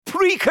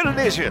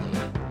pre-collision.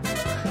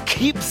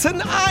 Keeps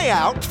an eye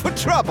out for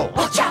trouble.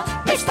 Watch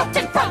out, they stopped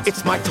in front.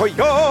 It's my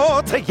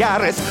Toyota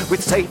Yaris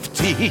with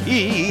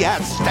safety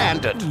as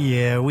standard.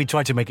 Yeah, we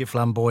tried to make it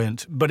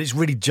flamboyant, but it's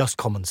really just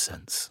common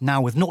sense.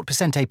 Now with 0%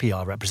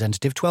 APR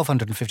representative,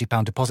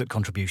 £1,250 deposit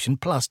contribution,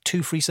 plus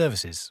 2 free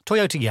services.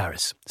 Toyota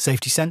Yaris.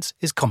 Safety sense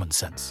is common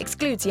sense.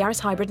 Excludes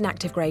Yaris Hybrid and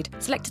Active Grade.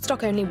 Selected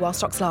stock only while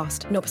stocks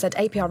last. 0%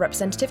 APR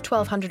representative,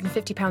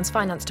 £1,250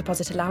 finance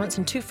deposit allowance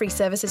and 2 free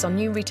services on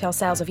new retail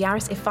sales of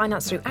Yaris if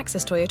financed through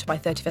Access Toyota by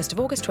 31st of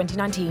August 2019.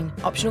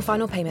 Optional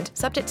final payment.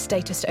 Subject to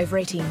status to over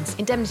 18s.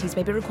 Indemnities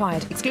may be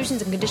required.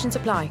 Exclusions and conditions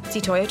apply.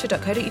 See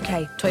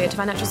toyota.co.uk. Toyota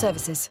Financial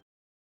Services.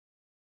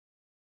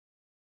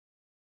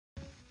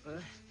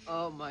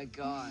 Oh my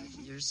God,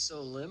 you're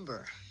so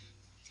limber.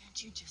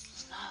 Don't you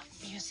just love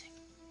music?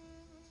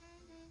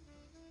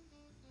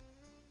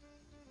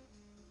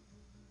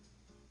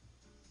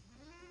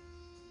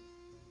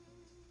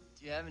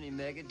 Do you have any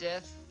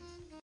Megadeth?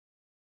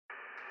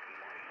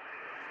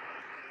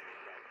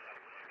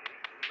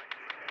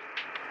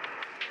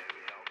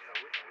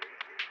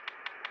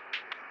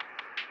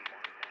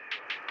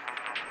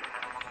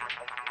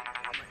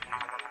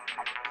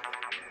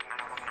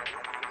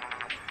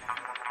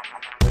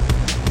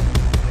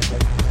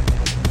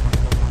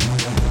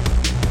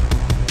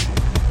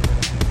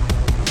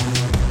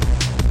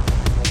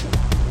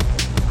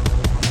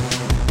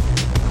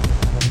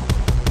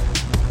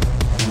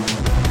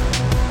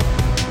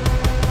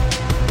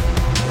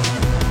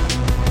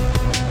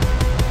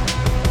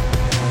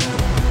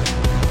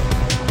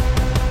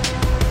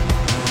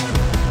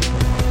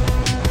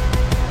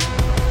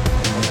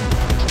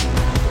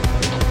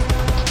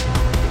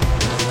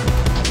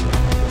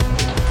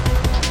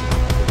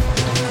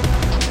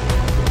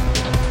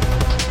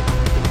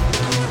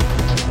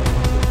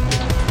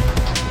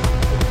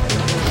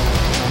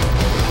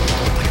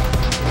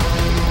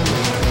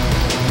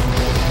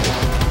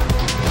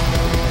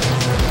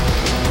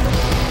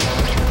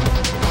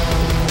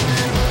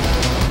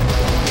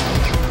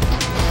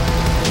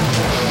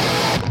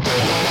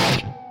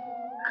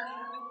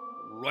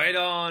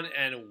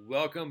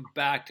 Welcome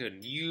back to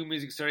New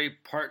Music Story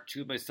Part 2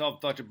 with myself,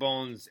 Dr.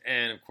 Bones,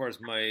 and of course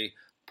my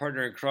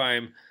partner in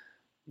crime,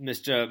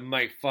 Mr.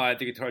 Mike 5,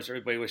 the guitarist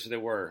everybody wishes they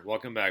were.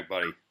 Welcome back,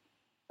 buddy.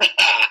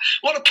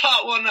 What a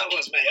part one that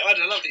was, mate. I had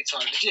a lovely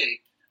time, did you?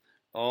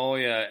 Oh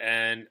yeah,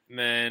 and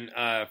man,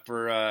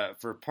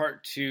 for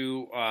Part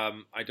 2,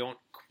 I don't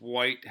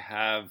quite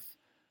have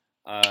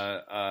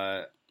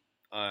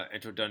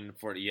intro done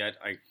for it yet.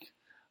 I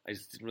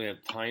just didn't really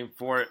have time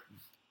for it,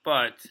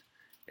 but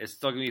it's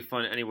still gonna be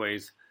fun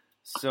anyways.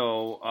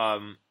 So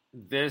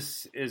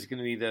this is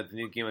gonna be the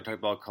new game I talked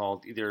about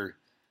called either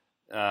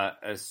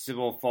a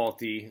Sybil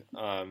Faulty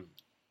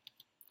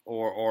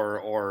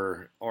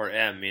or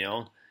M, you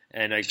know.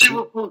 And I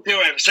Sybil Faulty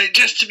or M. So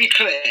just to be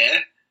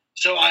clear,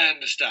 so I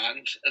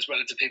understand as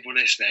well as the people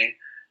listening,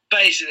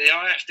 basically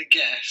I have to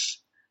guess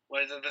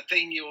whether the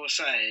thing you're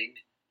saying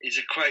is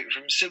a quote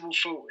from Sybil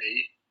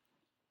Faulty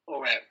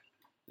or M.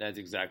 That's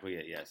exactly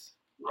it. Yes.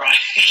 Right.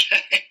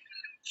 Okay.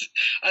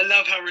 I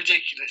love how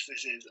ridiculous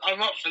this is.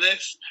 I'm up for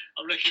this.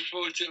 I'm looking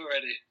forward to it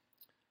already.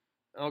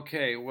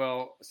 Okay,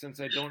 well, since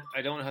I don't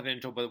have an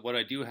intro, but what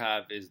I do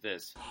have is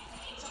this.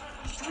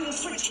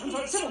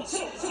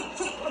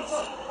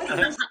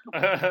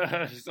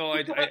 So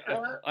I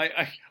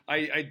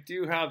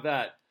do have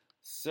that.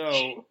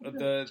 So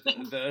the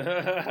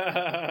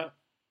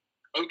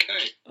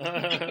okay.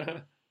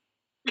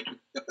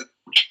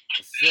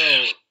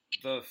 So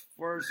the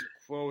first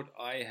quote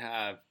I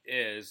have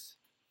is,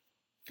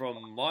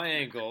 from my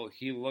angle,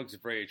 he looks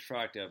very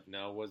attractive.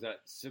 Now, was that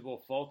Sybil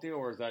Faulty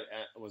or was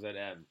that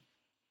M?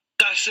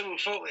 That's Sybil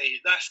Faulty.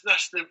 That's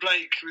the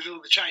bloke with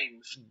all the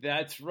chains.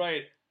 That's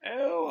right.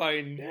 Oh,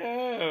 I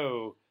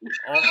know.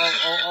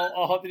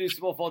 I'll have to do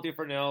Sybil Faulty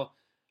for now.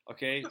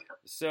 Okay.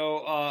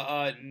 So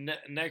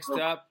next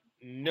up,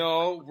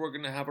 no, we're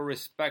gonna have a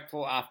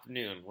respectful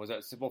afternoon. Was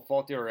that Sybil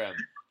Faulty or M?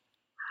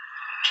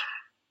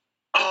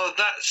 Oh,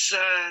 that's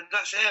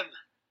M.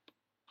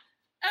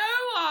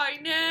 Oh, I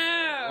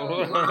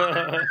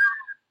know.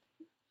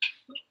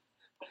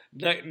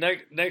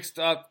 Next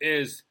up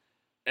is,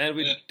 and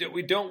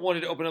we don't want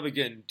it to open up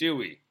again, do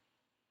we?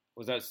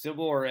 Was that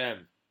Sybil or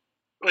M?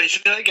 Wait,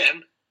 say that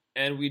again.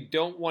 And we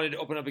don't want it to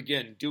open up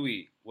again, do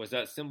we? Was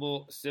that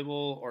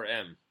Sybil or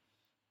M?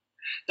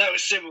 That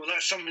was Sybil.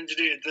 That's something to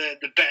do with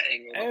the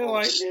betting. Oh,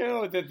 I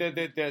know.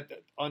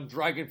 The on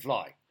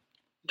Dragonfly.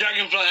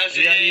 Dragonfly, that's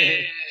it.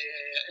 Yeah.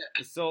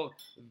 So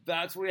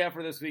that's what we have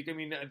for this week. I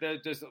mean,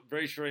 just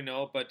very sure I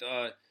know, but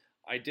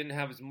I didn't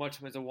have as much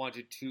time as I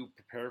wanted to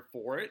prepare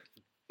for it.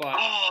 But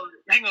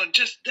hang on,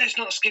 just let's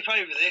not skip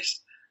over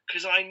this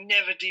because I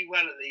never do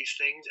well at these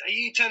things. Are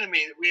you telling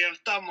me that we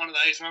have done one of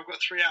those and I've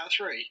got 3 out of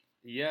 3?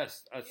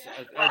 Yes, that's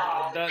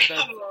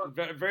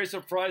very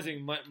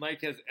surprising.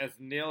 Mike has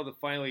nailed it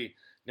finally.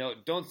 Now,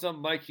 don't some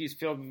Mike he's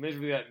failed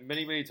miserably at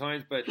many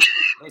times, but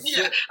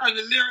yeah, and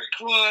the lyric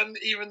one,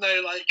 even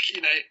though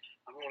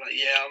I'm going like,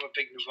 yeah, I'm a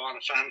big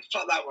Nirvana fan.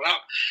 Fuck that one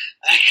up.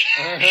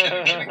 Can we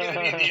get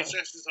any of the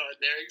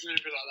Incesticide lyrics or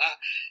anything like that?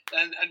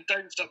 And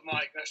Don't Stop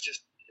Mike, that's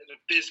just an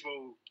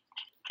abysmal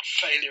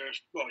failure of,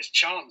 well, it's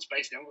chance,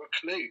 basically. I haven't got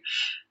a clue.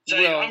 So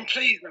I'm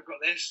pleased I've got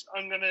this.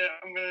 I'm gonna,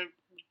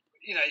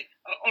 you know,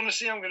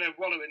 honestly, I'm gonna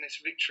wallow in this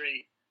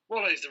victory.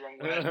 Wallow is the wrong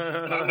word.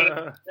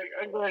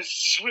 I'm gonna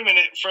swim in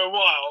it for a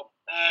while.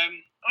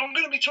 I'm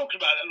gonna be talking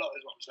about it a lot,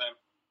 is what I'm saying.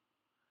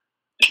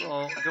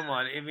 Well, come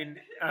on. I mean,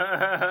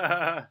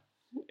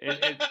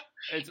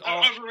 it's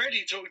all. I've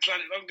already talked about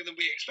it longer than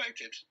we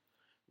expected.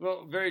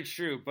 Well, very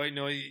true. But you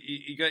know,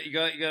 you got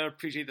to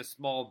appreciate the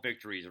small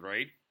victories,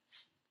 right?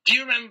 Do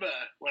you remember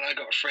when I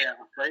got a 3 out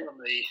of 3 on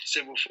the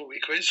Civil 40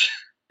 quiz?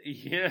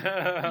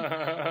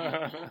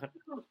 Yeah.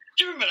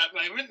 Do you remember that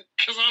moment?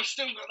 Because I've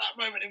still got that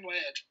moment in my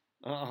head.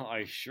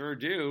 I sure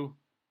do.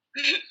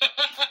 You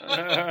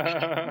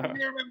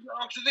remember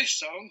after this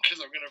song? Because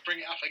I'm going to bring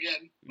it up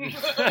again.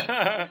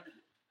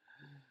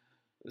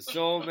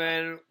 So,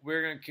 man,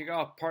 we're going to kick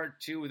off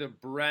part 2 with a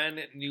brand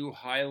new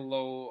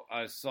high-low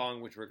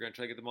song, which we're going to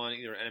try to get them on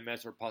either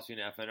NMS or possibly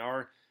an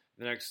FNR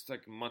the next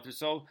month or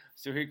so.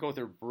 So here you go with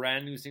their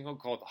brand new single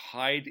called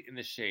Hide in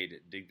the Shade.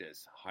 Dig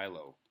this.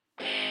 High-low.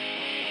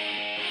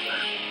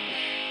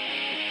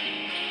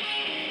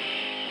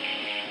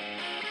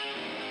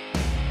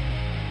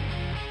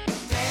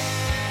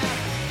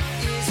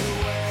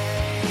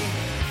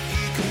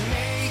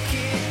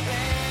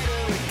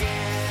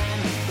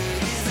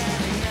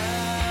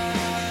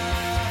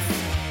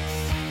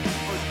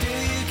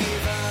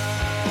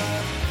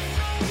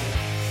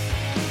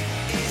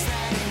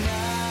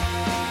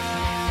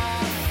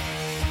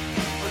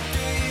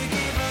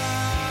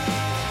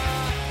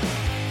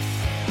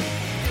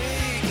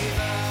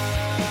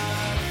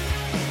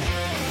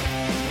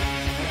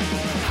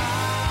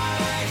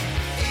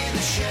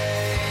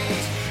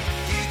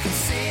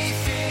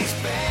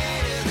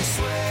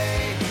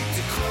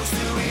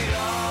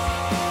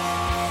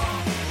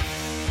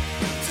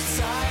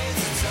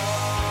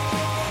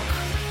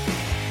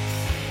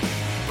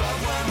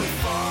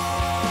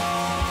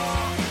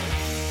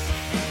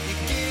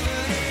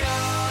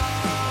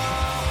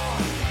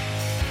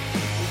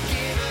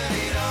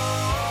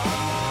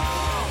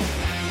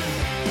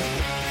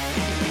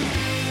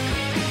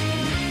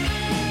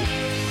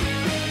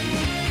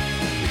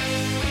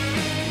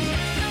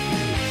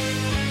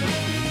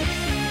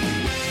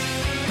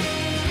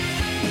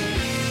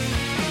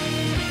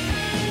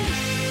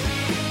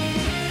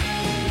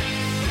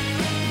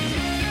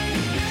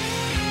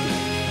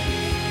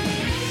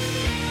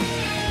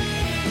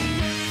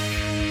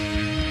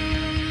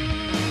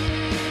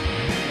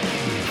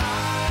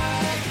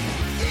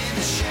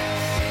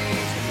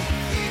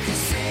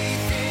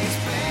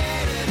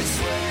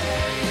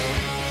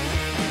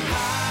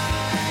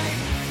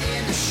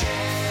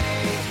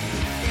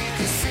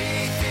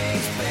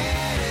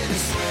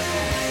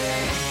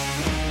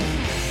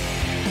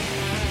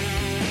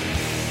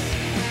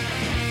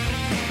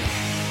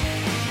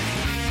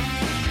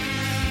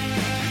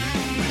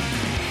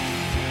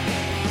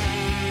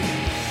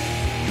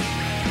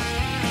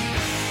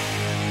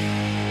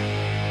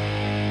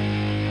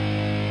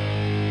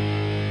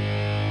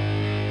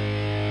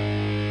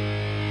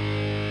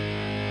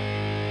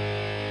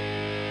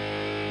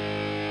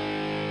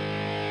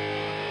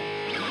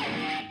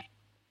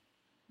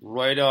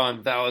 Right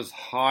on. That was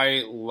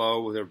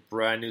High-Low with their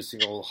brand new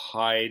single,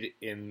 Hide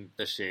in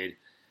the Shade.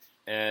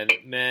 And,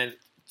 man,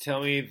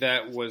 tell me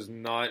that was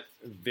not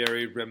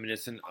very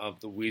reminiscent of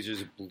the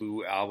Weezer's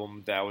Blue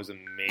album. That was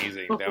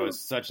amazing. That was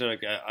such a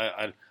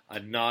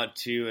nod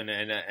to and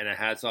a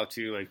hats off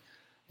to. Like,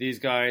 these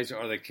guys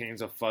are the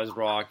kings of fuzz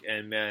rock,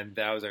 and, man,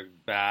 that was a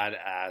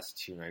badass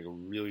tune. I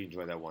really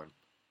enjoyed that one.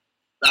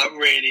 That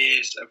really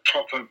is a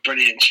proper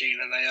brilliant tune,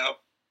 and they are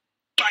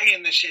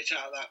banging the shit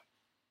out of that,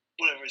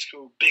 whatever it's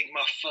called, Big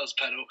Muff Fuzz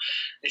Pedal.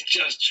 It's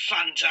just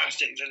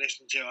fantastic to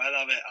listen to. I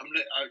love it. I'm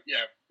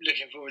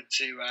looking forward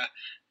to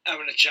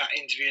having a chat,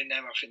 interviewing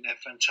them. I think they're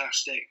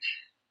fantastic.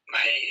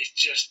 Mate,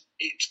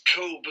 it's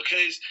cool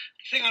because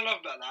the thing I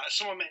love about that,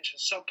 someone mentioned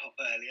Sub Pop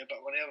earlier,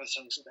 but one of the other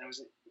songs, there was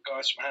the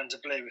guys from Hands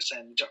of Blue were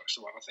saying the Jockster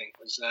one, I think,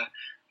 was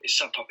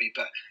Sub Poppy,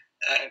 but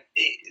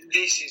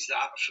this is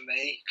that for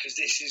me, because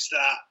this is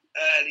that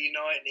early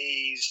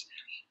 90s.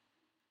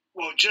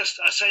 Well,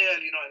 I say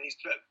early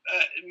 90s, but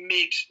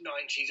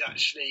mid-90s,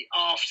 actually,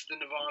 after the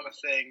Nirvana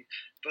thing,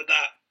 but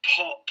that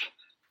pop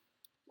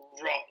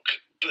rock,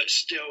 but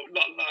still,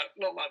 not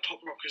like pop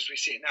rock as we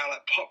see it now,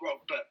 like pop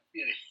rock, but,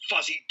 you know,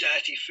 fuzzy,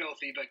 dirty,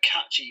 filthy, but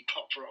catchy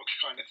pop rock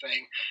kind of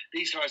thing.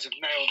 These guys have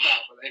nailed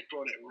that, but they've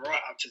brought it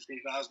right up to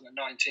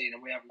 2019,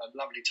 and we have a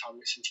lovely time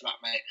listening to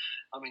that, mate.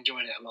 I'm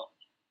enjoying it a lot.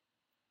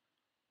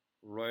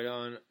 Right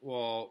on.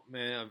 Well,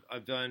 man,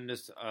 I've done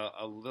this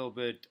a little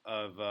bit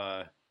of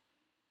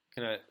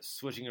kind of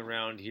switching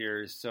around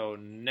here. So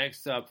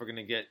next up, we're going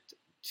to get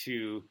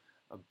to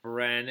a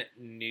brand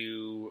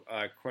new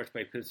Crushed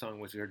by Pip song,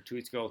 which we heard 2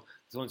 weeks ago.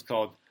 This one's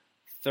called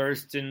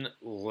Thurston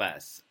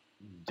Less.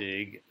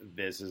 Dig.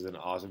 This is an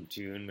awesome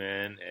tune,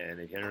 man. And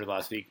if you heard it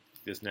last week,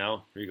 this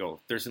now. Here you go.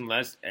 Thurston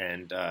Less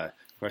and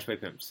Crushed by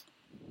Pimps.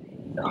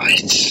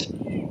 Nice.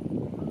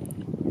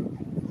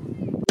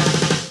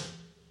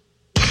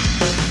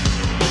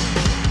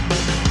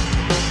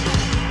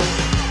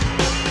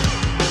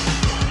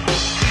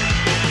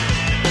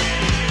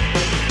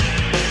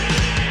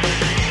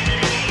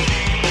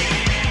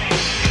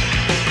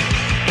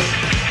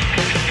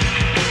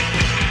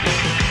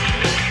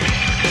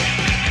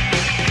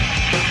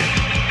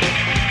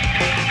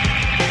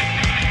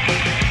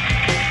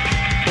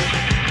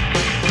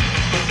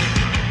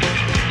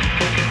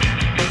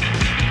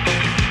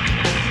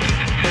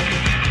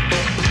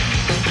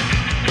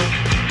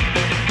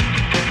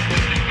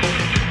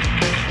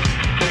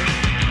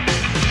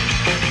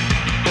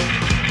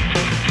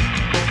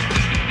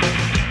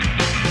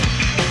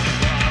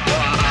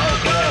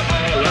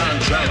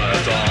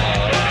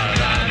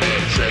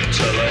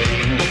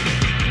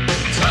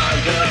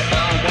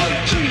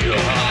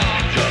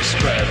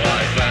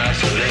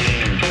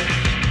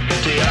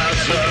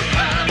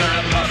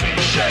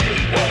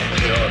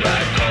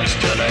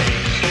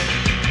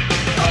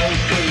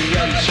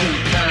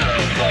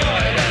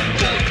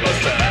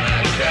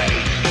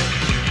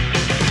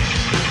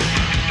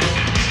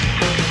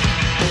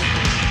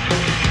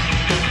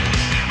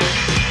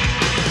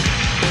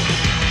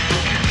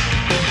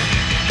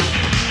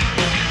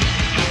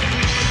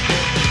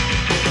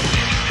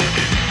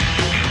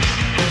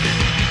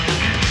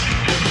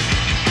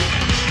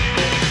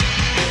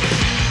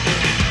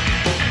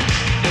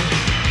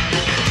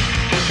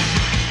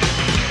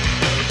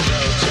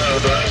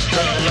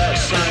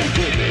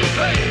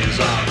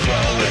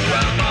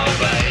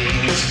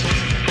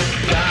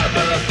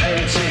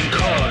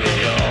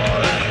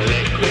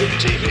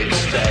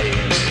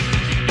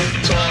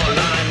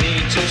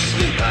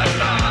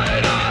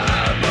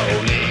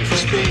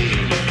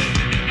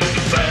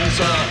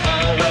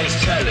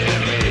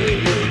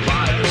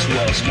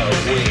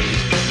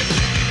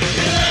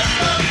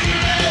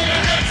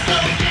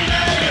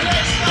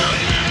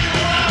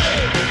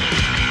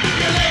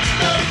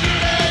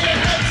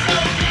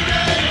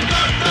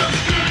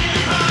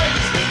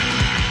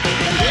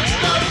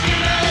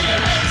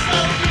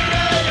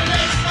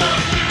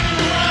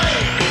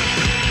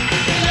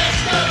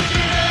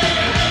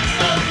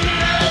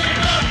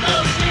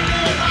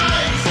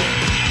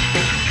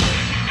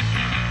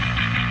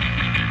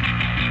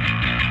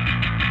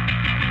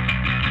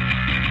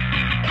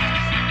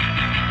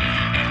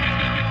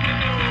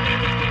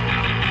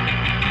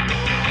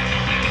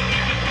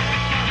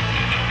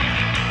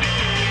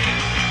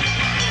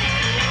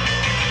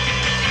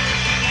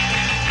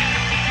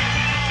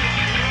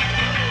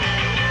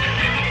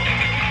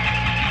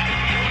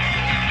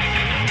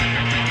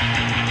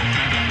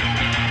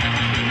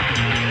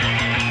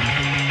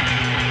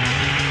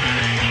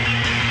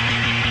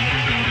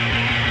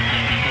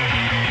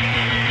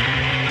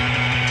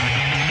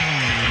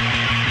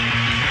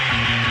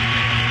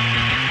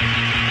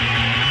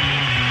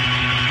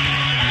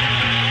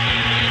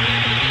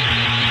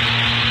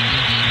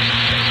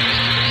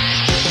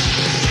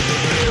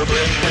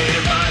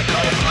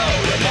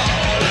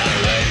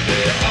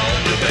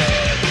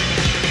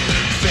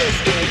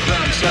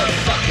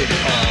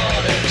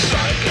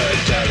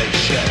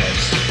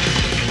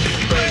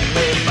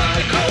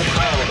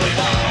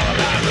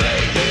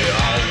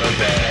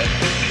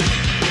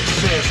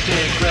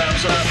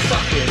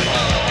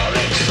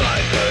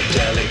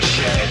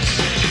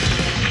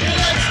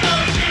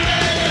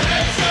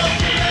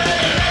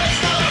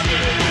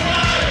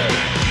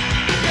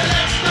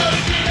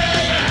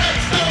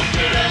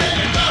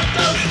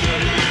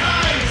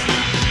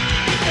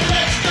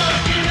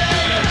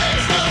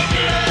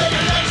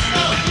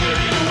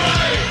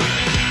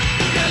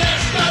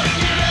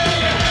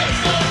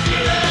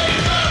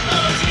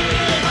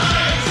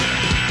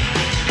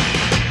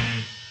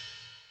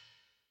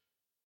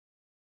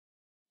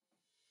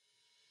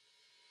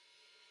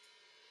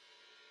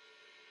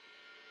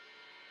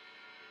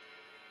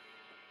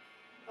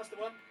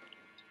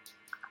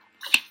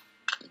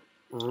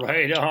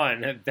 Right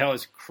on. That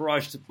was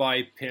Crushed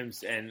by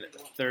Pimps and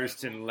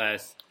Thurston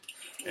Less.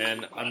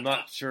 And I'm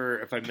not sure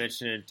if I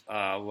mentioned it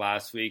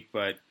last week,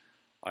 but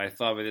I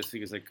thought about this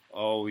week. It's like,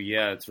 oh,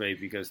 yeah, that's right,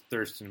 because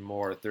Thurston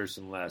more,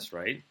 Thurston less,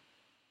 right?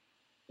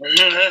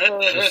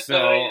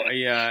 So,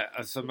 yeah,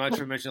 so I'm not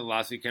sure I mentioned it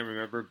last week, can't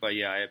remember, but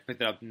yeah, I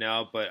picked it up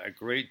now. But a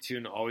great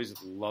tune. Always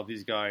love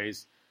these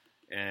guys.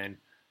 And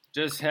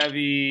just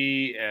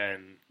heavy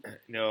and,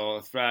 you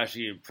know,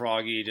 thrashy and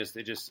proggy,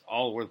 just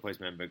all over the place,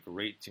 man, but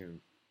great tune.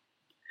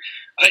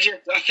 I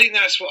think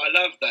that's what I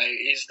love, though,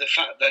 is the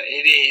fact that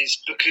it is,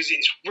 because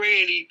it's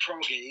really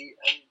proggy,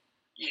 and,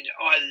 you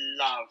know, I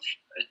love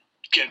a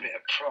good bit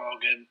of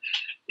prog, and,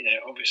 you know,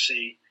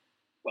 obviously,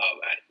 well,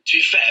 to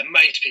be fair,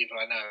 most people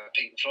I know are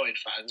Pink Floyd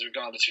fans,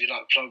 regardless if you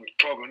like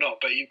prog or not,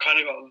 but you've kind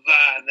of got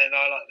that, and then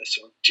I like the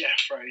sort of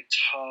Jethro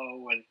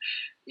Tull, and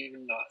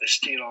even like the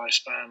Steel Ice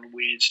Band,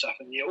 weird stuff,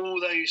 and you know,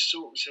 all those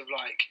sorts of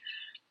like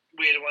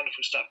weird and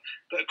wonderful stuff.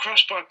 But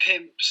Crushed by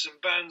Pimps and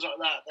bands like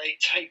that, they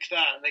take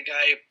that and they go,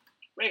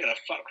 we're going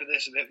to fuck with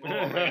this a bit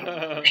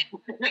more.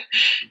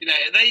 You know,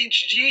 they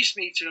introduced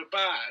me to a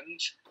band.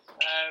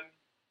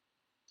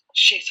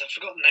 I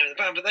forgot the name of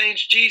the band, but they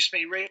introduced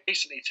me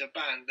recently to a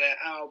band. Their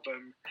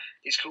album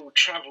is called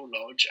Travel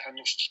Lodge, and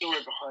the story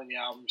behind the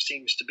album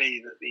seems to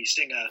be that the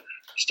singer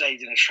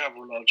stayed in a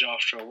travel lodge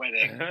after a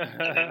wedding and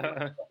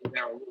then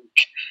there a week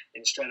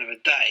instead of a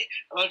day.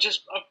 And I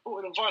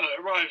bought it on vinyl. It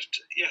arrived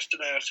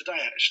yesterday or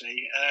today,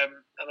 actually, and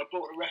I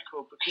bought a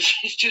record because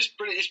it's just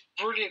brilliant. It's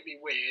brilliantly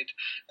weird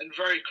and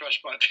very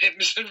Crushed by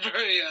Pimps and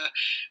very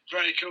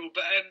very cool.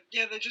 But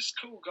yeah, they're just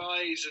cool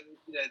guys, and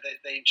you know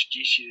they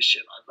introduce you to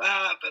shit like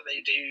that, but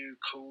they do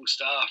cool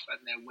stuff, and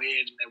they're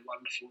weird and they're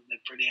wonderful and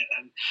they're brilliant,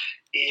 and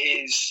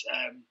it is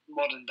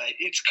modern day.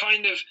 It's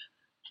kind of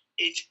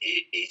it's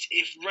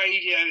if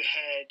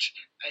Radiohead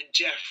and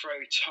Jethro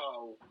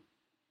Tull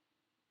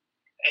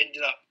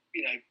ended up,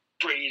 you know,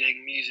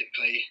 breeding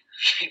musically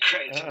and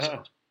creating some sort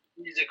of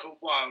musical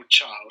wild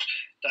child,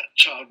 that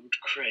child would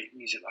create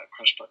music like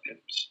Crushed by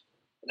Pimps,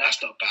 and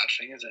that's not a bad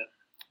thing, is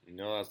it?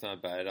 No, that's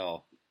not bad at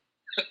all.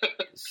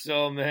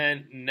 So,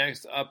 man,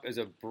 next up is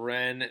a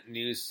brand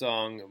new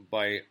song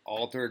by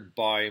Altered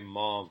by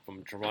Mom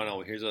from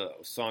Toronto. Here's a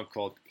song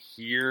called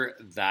Hear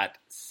That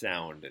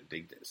Sound.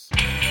 Dig this.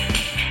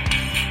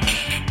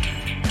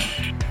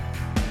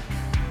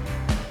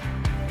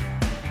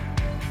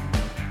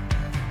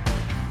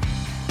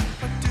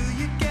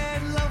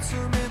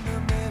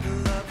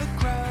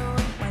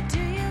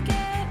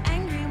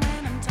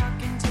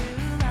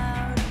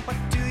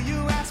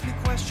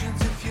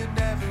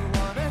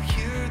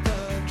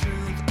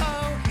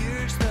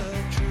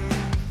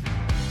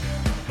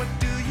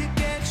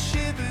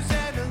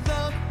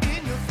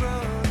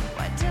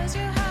 Does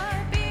your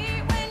heart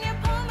beat when you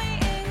pull me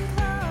in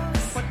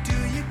close? What do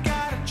you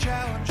got a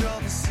challenge?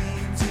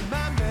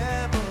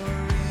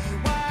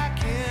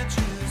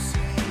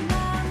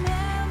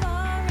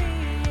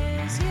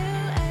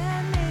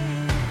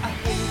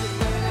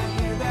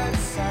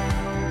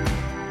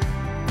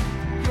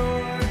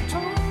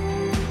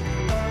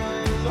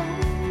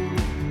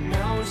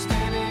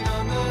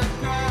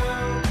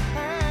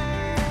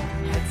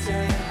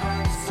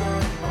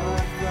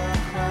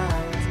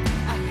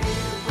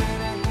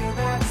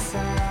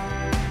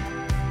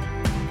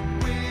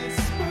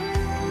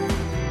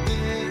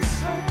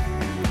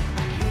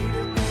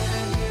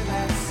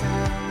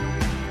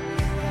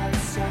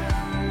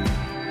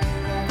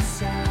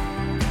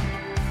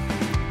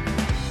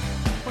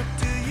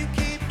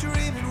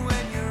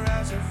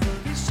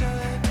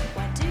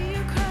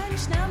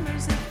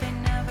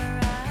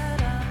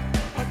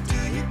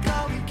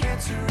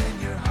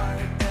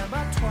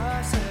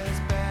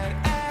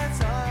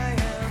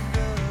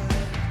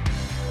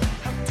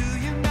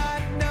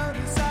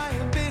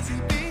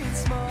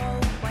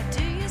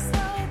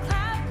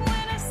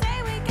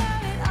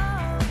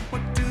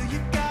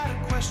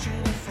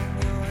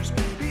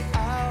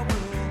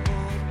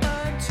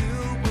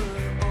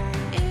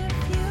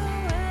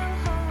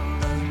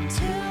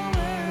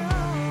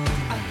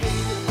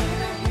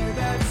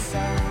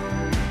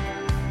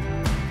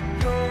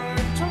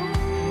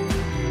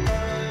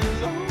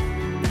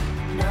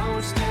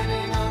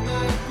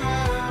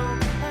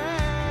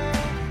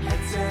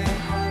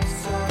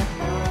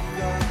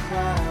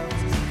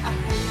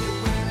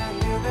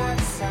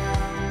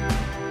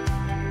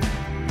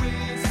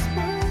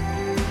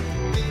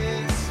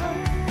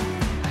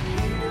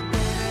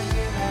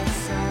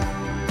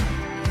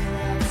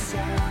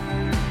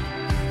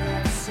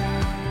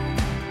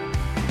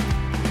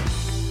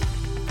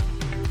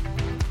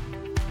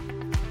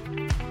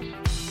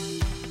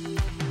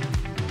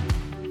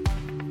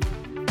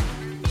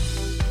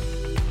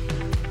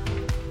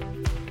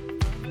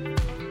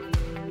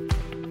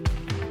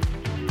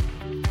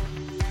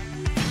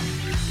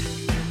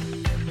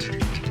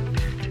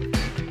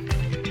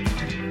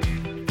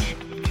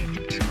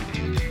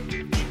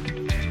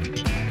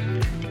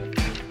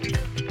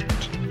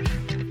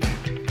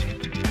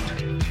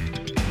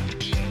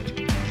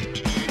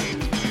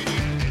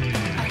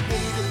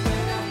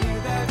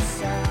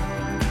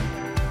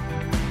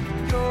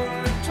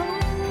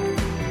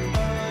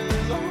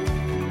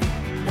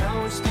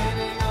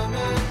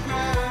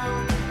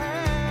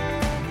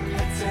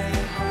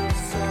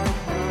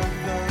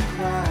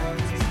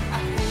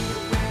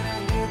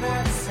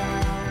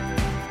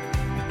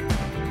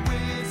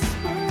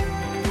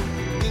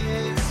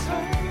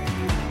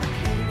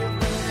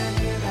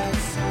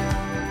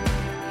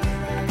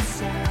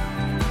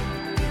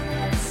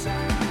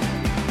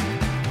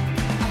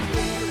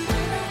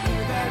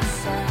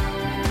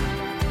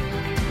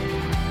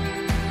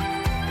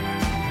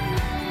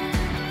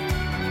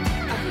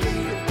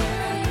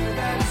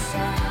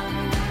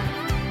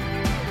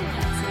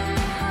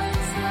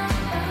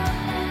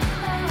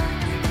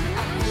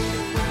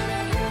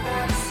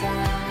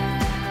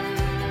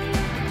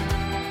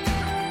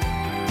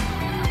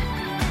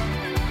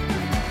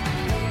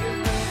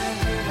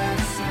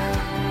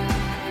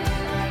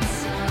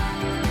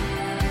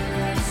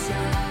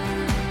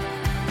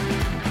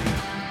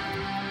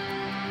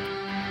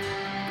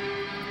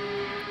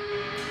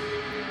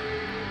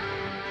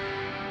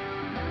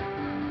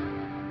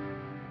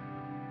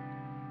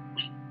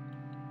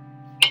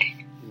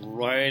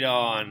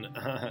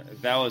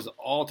 That was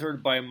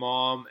Altered by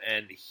Mom,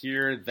 and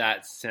Hear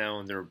That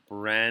Sound, their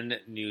brand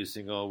new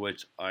single,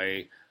 which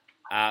I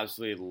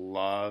absolutely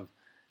love.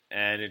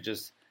 And it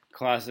just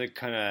classic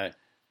kind of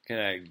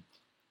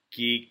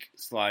geek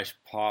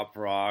 / pop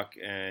rock,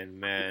 and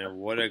man,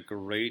 what a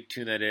great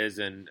tune that is.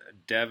 And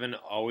Devin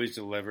always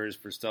delivers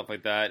for stuff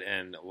like that,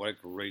 and what a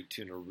great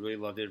tune. I really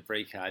loved it.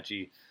 Very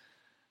catchy.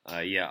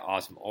 Yeah,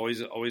 awesome.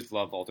 Always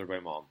love Altered by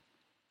Mom.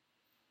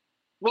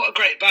 What a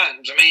great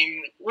band. I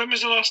mean, when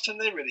was the last time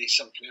they released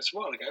something? It's a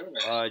while ago, wasn't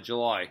it?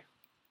 July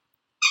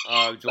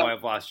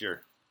of last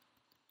year.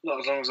 Not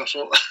as long as I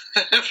thought.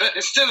 But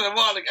it's still a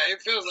while ago.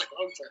 It feels like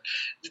a long time.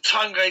 The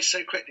time goes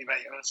so quickly,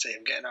 mate. Honestly,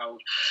 I'm getting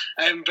old.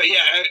 But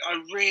yeah, I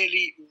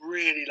really,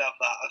 really love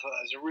that. I thought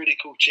that was a really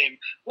cool tune.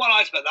 What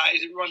I liked about that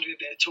is it reminded me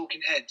a bit of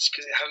Talking Heads,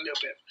 because it had a little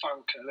bit of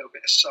funk and a little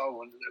bit of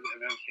soul and a little bit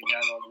of everything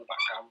going on in the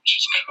background, which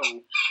is cool.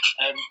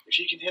 If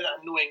you can hear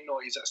that annoying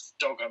noise, that's the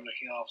dog I'm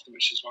looking after,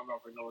 which is my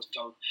mother-in-law's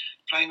dog,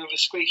 playing with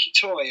a squeaky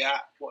toy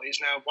at what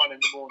is now 1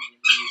 in the morning in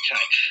the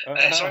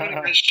UK. So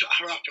I'm going to shut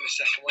her up in a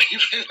second when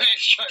you play that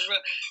show.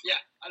 But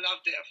yeah, I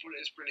loved it. I thought it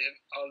was brilliant.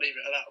 I'll leave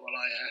it at that while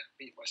I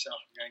beat myself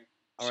again.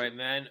 All right,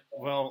 man.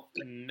 Well,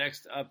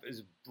 next up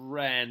is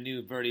brand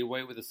new Verdi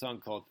White with a song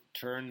called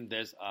Turn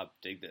This Up.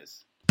 Dig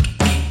this.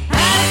 Out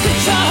of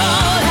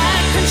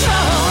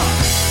control.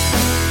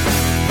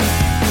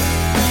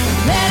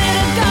 Let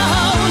it go.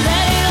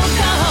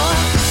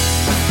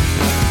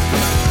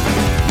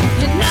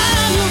 You're not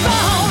on your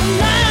own,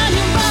 not on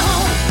your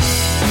own.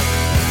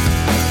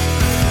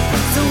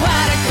 So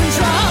out of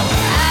control,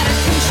 out of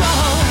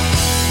control.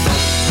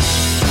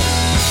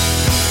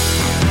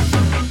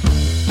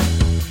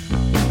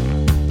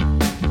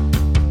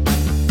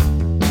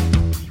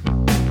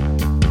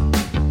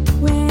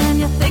 When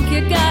you think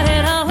you got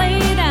it all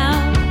laid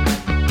out,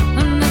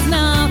 and there's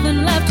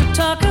nothing left to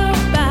talk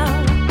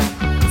about,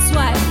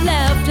 swipe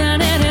left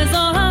and it is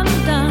all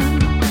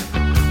undone.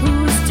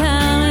 Who's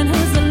telling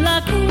who's the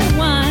lucky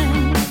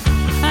one?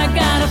 I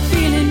got a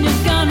feeling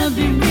you're gonna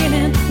be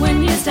reeling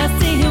when you start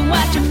seeing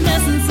what you're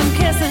missing, some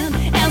kissing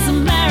and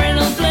some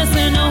marital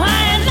blissing. Oh,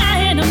 I ain't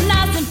lying, I'm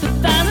not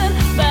sympathizing,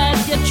 but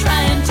you're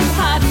trying too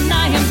hard and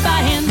I ain't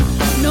buying.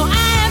 No, I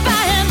ain't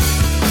buying.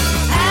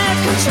 Out of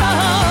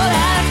control,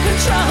 out of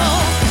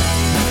control.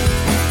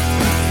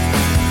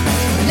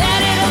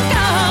 Let it all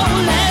go,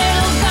 let it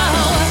all go.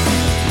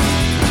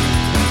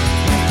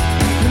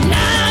 You're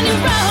not on your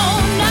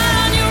own, not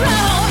on your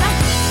own.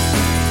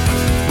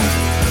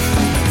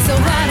 So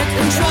out of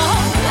control,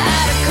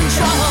 out of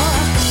control.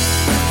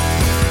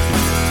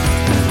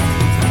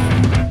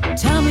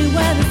 Tell me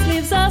where this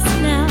leaves us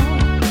now.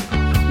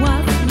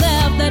 What's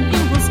left that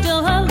you will still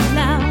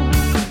allow?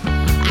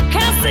 I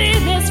can't see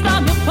this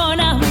from your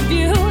point of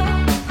view.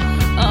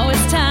 Oh,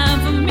 it's time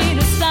for me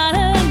to start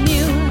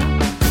anew.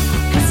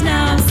 'Cause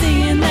now I'm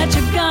seeing that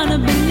you're gonna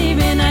be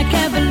leaving. I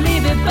can't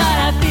believe it, but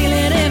I feel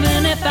it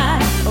even if I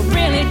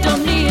really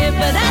don't need it.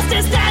 But I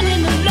still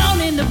standing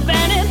alone,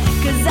 independent,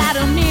 'cause I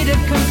don't need a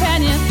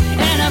companion.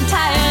 And I'm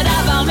tired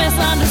of all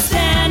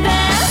misunderstanding.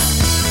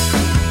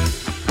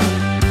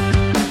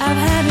 I've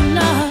had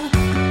enough.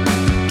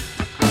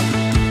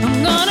 I'm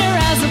gonna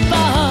rise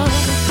above.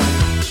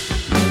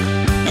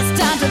 It's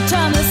time to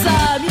turn this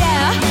up,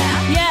 yeah,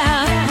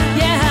 yeah,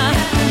 yeah,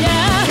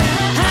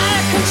 yeah. Out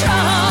of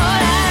control,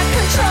 out of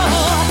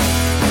control.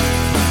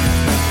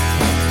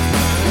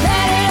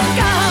 Let it all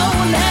go,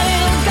 let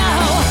it all go.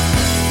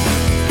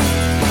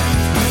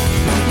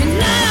 You're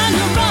not on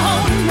your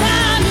own,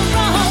 not on your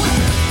own.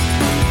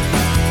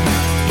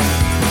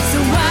 So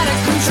out of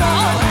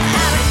control,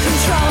 out of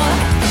control.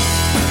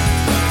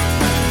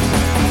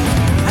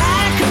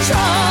 Out of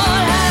control,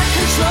 out of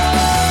control.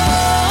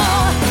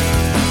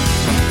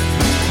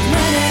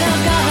 Let it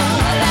all go,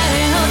 let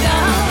it all go.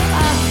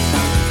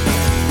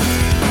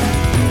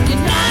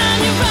 You're not on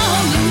your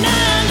own, you're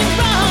not on your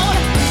own.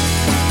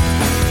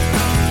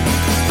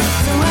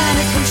 So out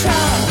of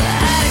control,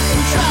 out of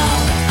control.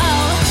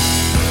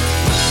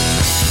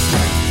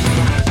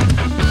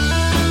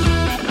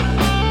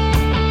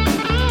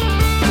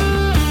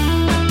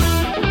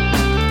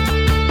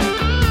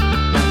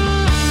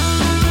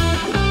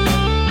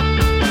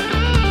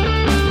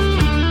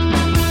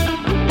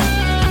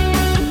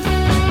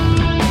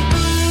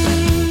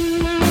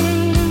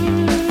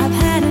 I've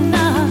had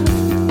enough.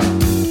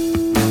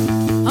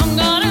 I'm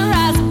gonna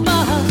rise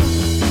above.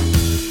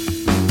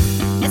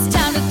 It's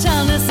time to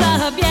turn this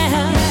up,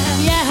 yeah,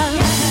 yeah,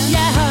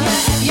 yeah,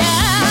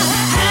 yeah.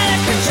 Out of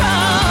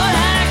control,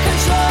 out of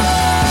control.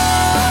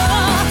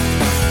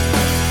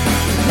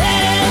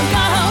 Let it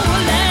go,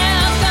 let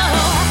it go.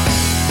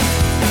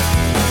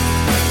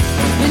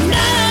 You're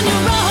not on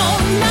your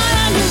own, not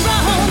on your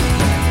own.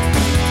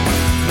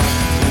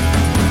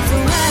 So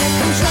out of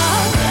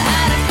control,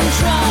 out of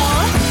control.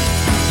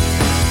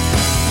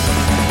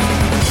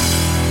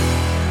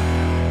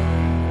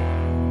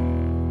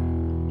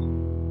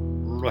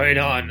 Right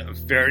on.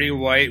 Verdi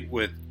White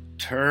with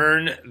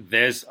Turn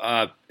This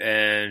Up.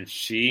 And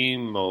she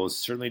most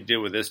certainly did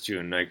with this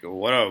tune. Like,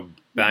 what a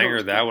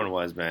banger that one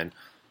was, man.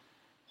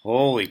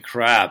 Holy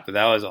crap,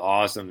 that was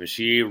awesome.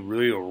 She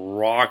really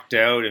rocked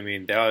out. I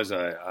mean, that was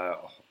a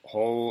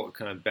whole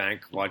kind of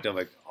band collective,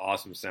 like,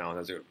 awesome sound.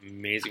 That's an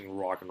amazing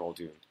rock and roll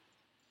tune.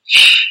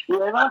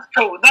 Yeah, that's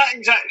cool. That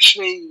is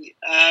actually,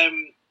 I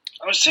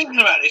was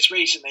thinking about this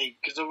recently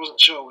because I wasn't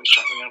sure which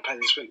track we're going to play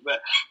this week, but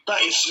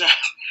that is,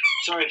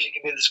 sorry if you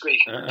can hear the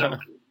squeak,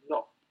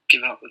 not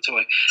giving up the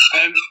toy.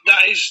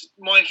 That is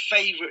my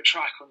favourite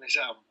track on this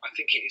album. I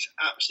think it is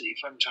absolutely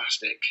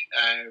fantastic.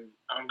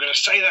 I'm going to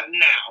say that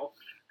now,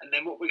 and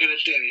then what we're going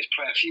to do is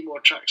play a few more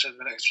tracks over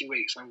the next few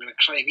weeks. I'm going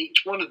to claim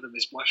each one of them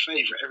is my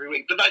favourite every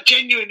week, but that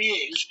genuinely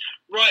is,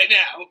 right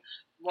now,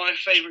 my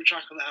favourite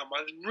track on the album.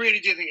 I really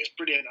do think it's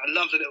brilliant. I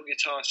love the little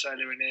guitar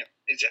solo in it.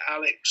 Is it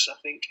Alex, I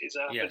think, is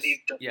that? Yes.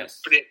 He's done a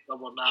brilliant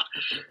job on that.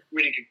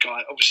 Really good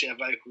guy. Obviously,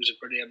 our vocals are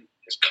brilliant.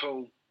 It's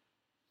cool.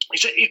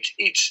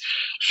 It's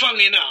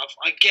funnily enough,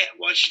 I get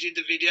why she did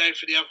the video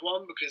for the other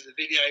one, because the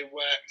video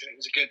worked and it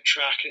was a good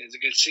track and it was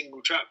a good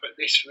single track, but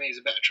this for me is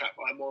a better track,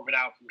 but I'm more of an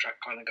album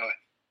track kind of guy.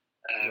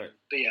 Right.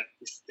 But yeah,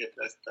 that's it.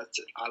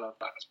 I love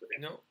that. It's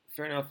brilliant. No,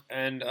 fair enough.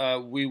 And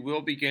we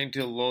will be getting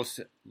to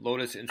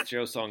Lotus in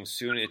Stereo song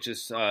soon. It's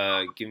just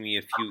giving me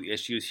a few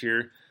issues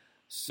here.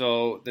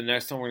 So the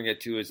next song we're going to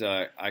get to is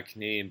a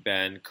Canadian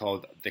band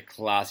called The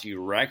Classy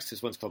Rex.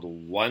 This one's called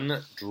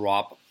One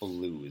Drop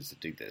Blues.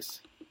 Dig this.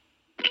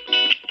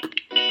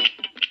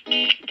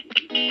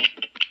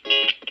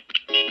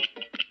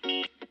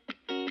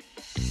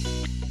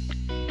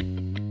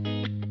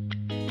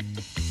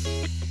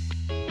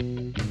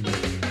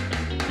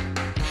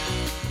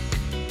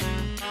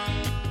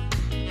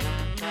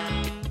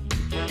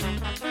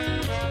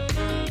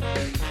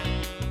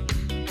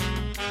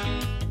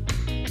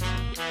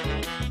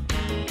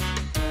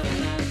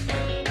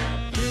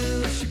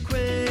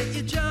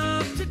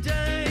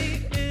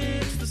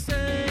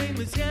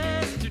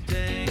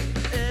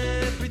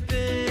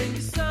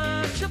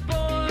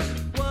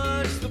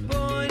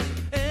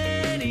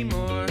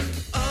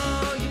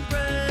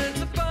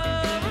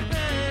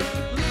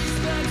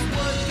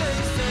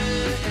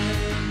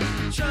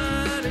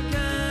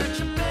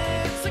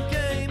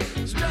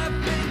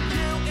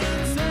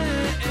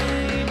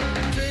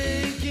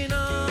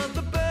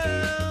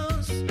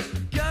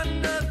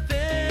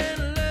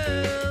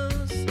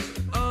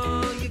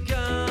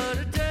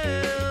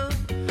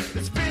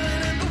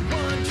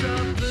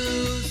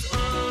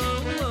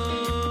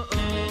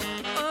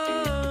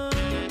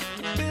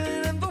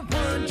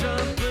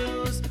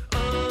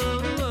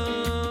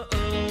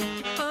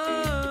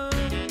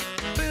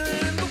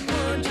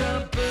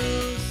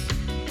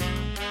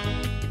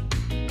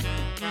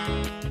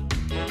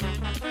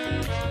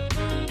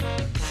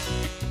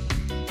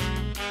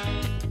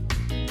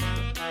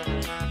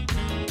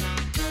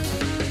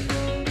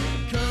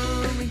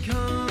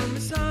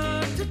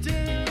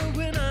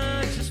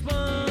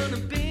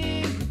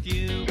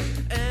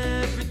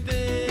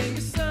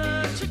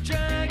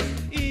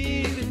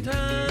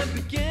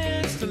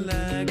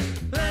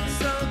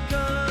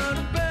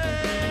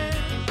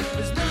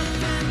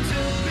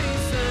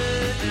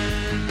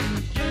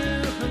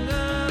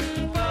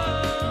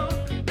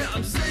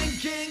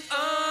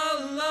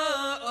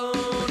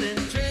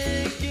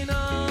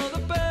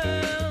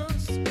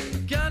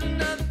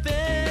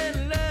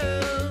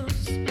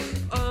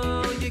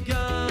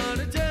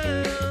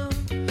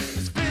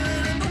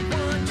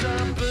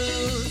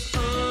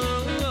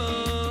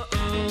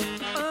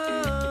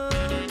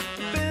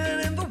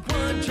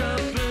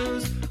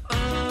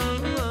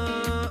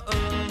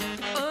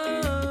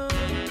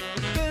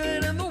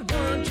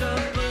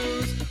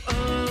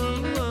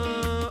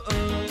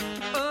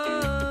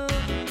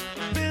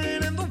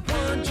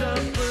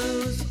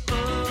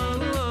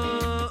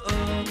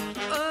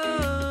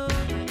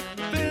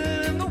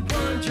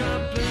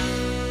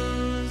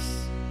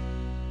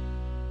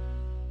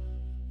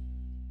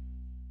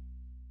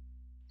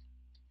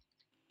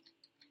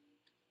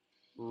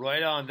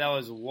 Right on. That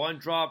was One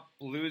Drop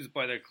Blues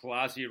by the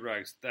Classy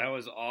Rex. That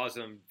was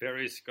awesome.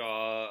 Very ska,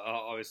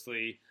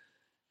 obviously.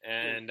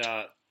 And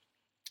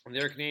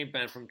they're a Canadian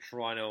band from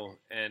Toronto.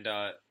 And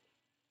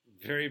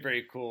very,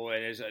 very cool.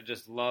 And I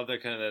just love the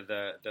kind of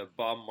the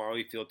Bob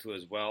Marley feel to it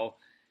as well.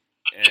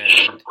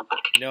 And,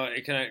 you know,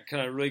 it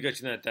kind of really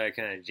gets you in that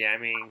kind of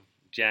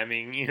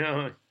jamming, you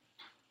know.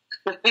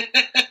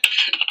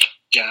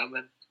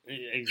 Jamming.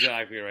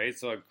 Exactly, right?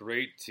 So a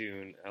great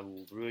tune. I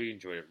really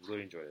enjoyed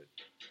it.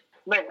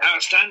 Mate,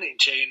 outstanding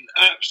tune.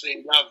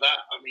 Absolutely love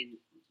that. I mean,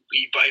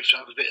 we both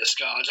have a bit of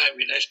ska, don't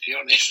we? Let's be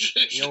honest.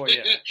 Oh,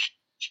 yeah.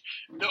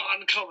 Not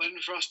uncommon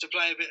for us to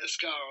play a bit of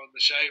ska on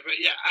the show, but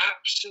yeah,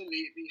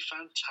 absolutely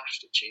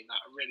fantastic tune. That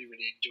I really,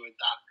 really enjoyed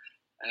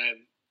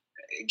that.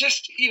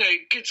 Just, you know,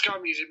 good ska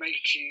music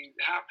makes you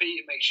happy,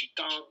 it makes you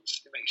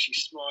dance, it makes you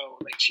smile,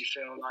 it makes you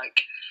feel like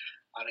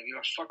I don't give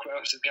a fuck what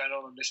else is going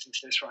on. I'm listening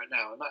to this right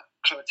now, and that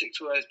kind of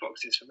ticks all those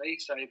boxes for me.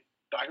 So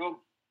bang on.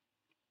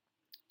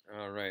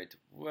 All right.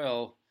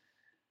 Well,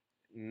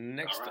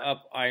 next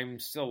up, I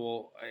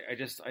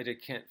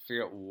can't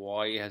figure out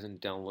why it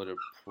hasn't downloaded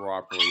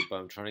properly, but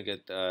I'm trying to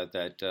get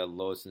that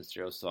Lotus in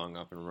Stereo song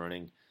up and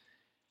running.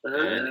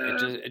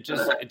 and it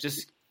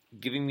just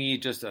giving me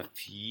just a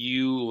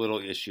few little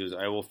issues.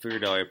 I will figure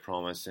it out, I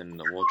promise,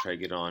 and we'll try to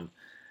get on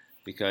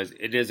because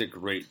it is a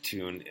great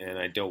tune, and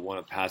I don't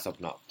want to pass up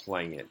not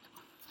playing it.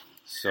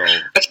 So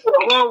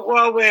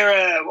while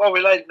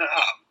we're loading that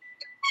up,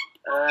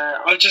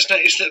 I've just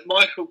noticed that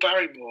Michael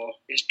Barrymore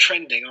is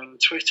trending on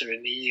Twitter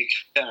in the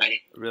UK.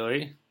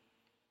 Really?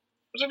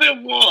 I don't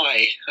know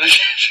why.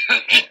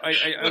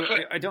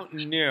 I don't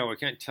know. I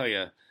can't tell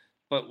you.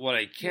 But what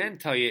I can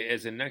tell you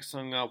is the next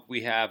song up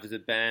we have is a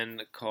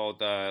band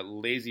called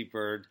Lazy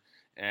Bird,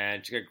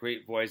 and she got a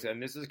great voice.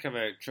 And this is kind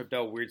of a tripped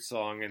out weird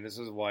song, and this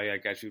is why I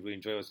actually really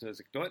enjoy it. So I was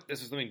like, you know what?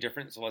 This is something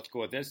different, so let's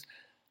go with this.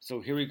 So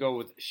here we go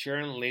with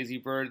Sharon Lazy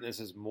Bird. This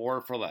is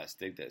More for Less.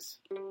 Dig this.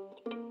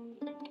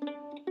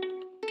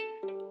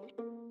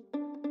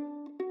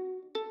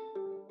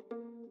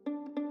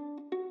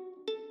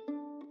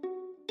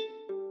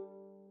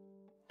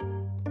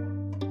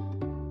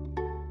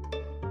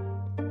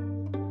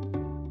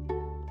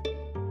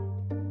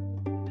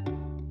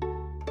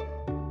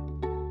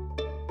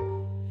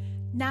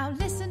 Now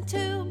listen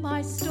to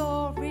my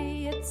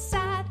story, it's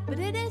sad, but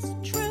it is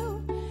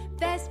true.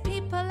 There's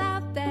people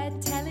out there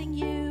telling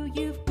you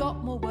you've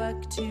got more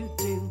work to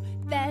do.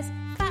 There's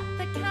fat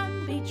that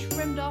can be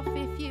trimmed off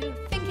if you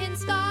think in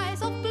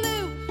skies of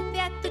blue.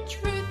 Yet the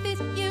truth is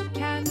you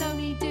can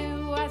only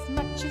do as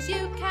much as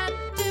you can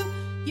do.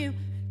 You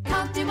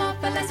can't do more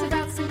for less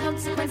without some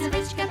consequence. The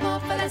rich get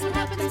more for less. What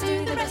happens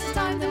to the rest of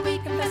time that we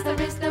confess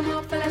there is no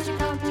more for less. You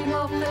can't do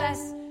more for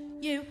less.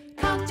 You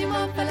can't do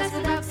more for less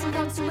without some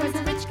consequence.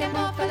 The rich get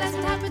more for less.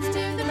 What happens to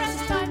the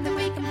rest of time that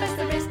we confess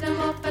there is no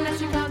more for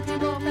less. You can't do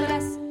more for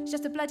less. It's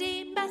just a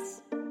bloody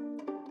mess.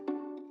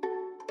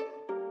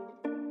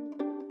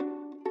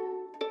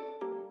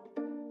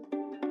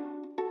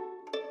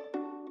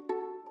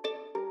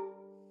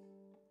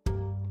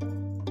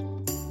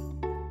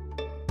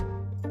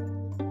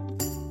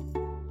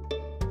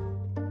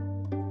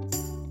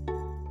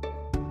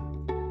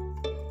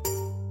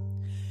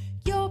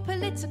 Your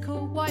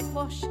political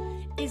whitewash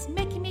is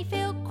making me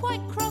feel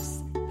quite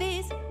cross.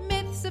 These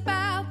myths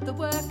about the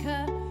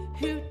worker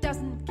who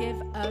doesn't give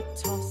a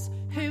toss,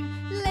 who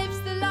lives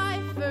the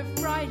life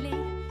of Riley,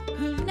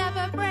 who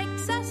never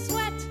breaks a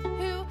sweat,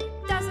 who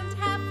doesn't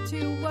have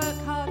to work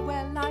hard.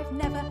 Well, I've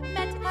never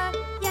met her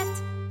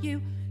yet.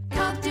 You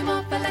can't do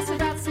more for less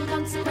without some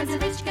consequence. The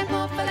rich get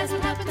more for less.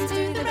 What happens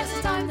to the rest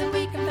of time that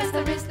we confess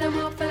there is no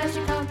more for less.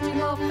 You can't do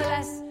more for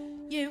less.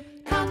 You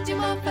can't do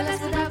more for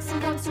less without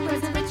some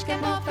consequence. The rich get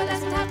more for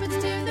less. What happens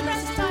to the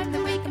rest of time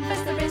that we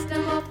confess there is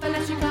no more for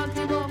less. You can't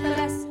do more for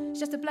less. It's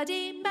just a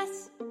bloody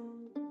mess.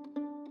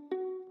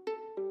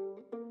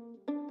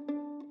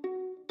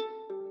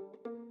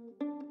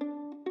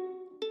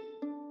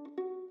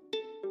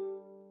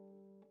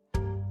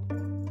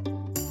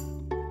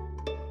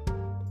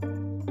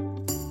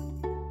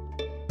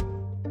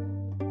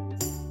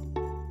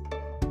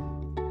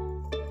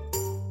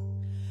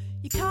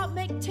 You can't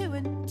make two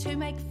and two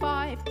make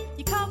five.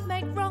 You can't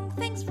make wrong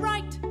things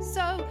right.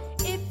 So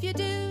if you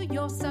do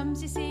your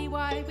sums, you see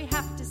why we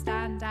have to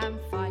stand and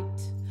fight.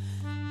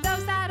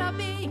 Those that are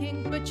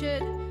being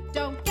butchered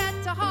don't get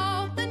to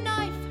hold the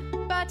knife.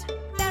 But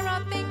there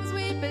are things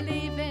we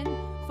believe in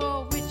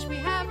for which we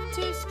have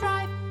to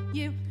strive.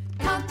 You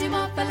can't do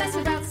more for less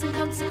without some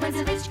consequence.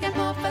 The rich get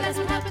more for less.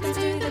 What happens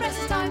to the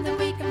rest of time that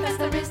we confess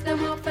there is no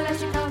more for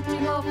less. You can't do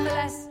more for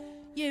less.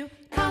 You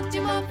can't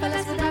do more for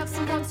less without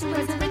some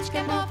consequence. The rich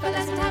get more for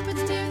less. What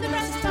happens to the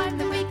rest of time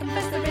that we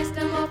confess there is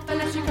no more for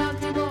less. You can't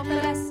do more for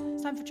less.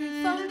 It's time for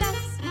truth or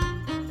less.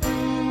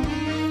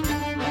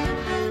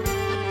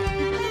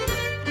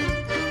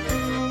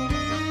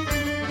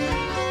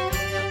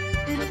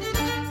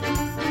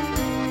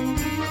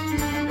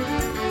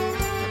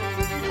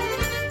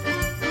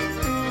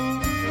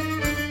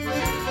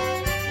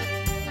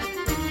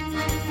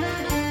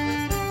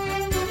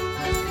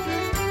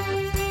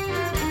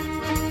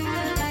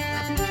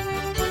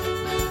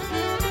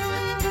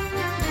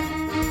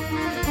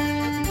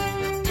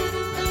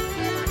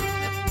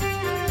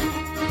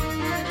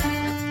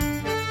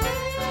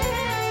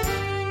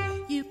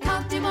 You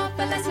can't do more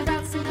for less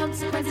without some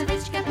consequence. The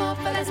rich get more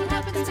for less. What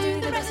happens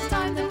to the rest of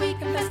time that we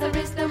confess there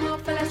is no more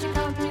for less. You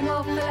can't do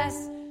more for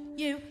less.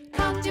 You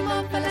can't do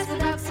more for less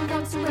without some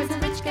consequence. The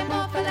rich get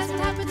more for less. What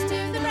happens to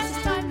the rest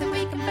of time that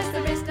we confess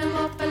there is no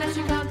more for less.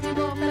 You can't do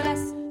more for less.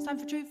 It's time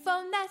for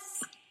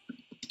truthfulness.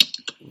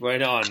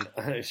 Right on.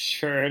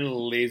 Sharon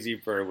Lazy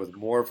Bird with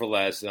More for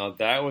Less. Now,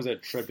 that was a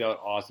tripped out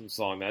awesome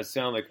song. That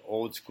sounded like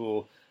old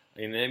school.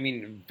 I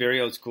mean,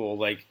 very old school.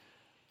 Like,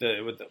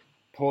 with the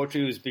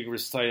poetry was being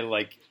recited,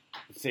 like,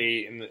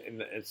 say,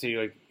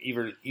 like,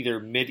 either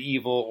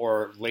medieval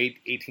or late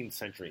 18th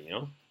century, you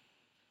know?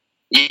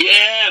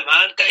 Yeah,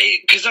 man.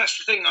 Because that's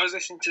the thing. I was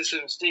listening to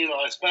some Steel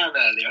Ice Band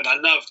earlier, and I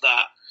love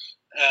that.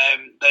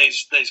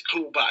 Those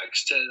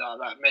callbacks to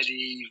that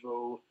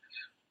medieval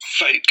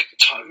folk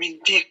time. I mean,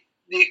 dear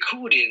the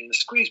accordion, the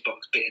squeeze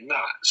box bit in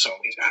that song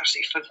is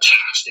absolutely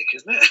fantastic,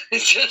 isn't it?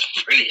 It's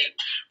just brilliant,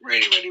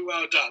 really, really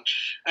well done.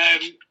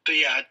 But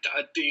yeah,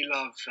 I do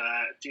love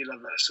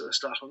that sort of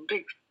stuff. I'm a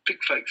big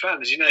folk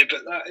fan, as you know,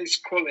 but that is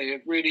quality.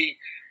 It really,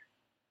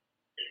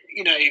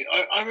 you know,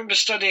 I remember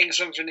studying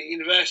something at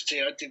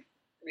university. I did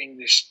an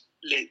English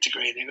lit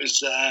degree, and it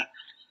was.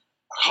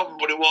 I can't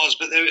remember what it was,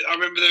 but I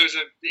remember there was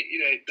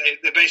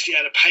they basically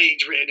had a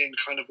page written in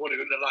kind of what it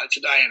would look like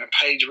today, and a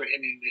page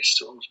written in this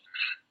sort of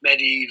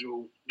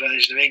medieval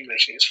version of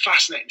English. And it's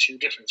fascinating to see the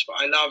difference. But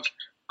I love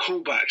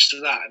callbacks to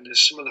that, and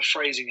there's some of the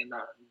phrasing in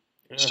that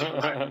and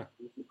stuff like that.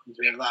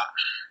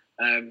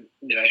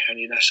 You know,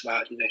 only less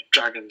about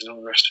dragons and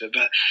all the rest of it.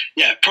 But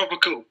yeah, proper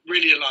cool.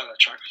 Really like that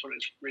track. I thought it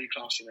was really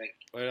classy, mate.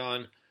 Right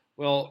on.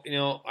 Well,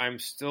 I'm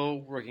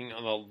still working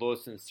on the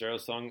Lois and Sarah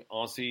song.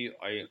 Honestly,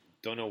 I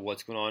don't know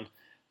what's going on,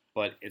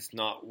 but it's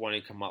not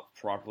wanting to come up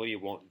properly.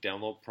 It won't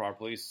download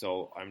properly,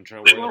 so I'm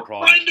trying to work on the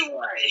problem. Find a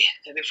way,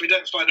 and if we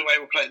don't find a way,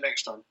 we'll play it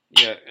next time.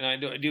 Yeah,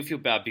 and I do feel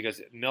bad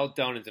because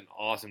Meltdown is an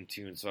awesome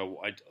tune,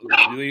 so I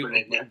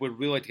would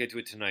really like to get to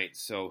it tonight.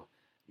 So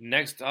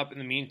next up, in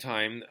the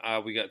meantime,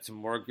 we got some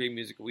more great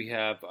music. We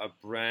have a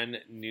brand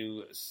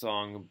new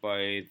song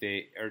by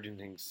the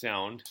Erdington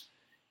Sound,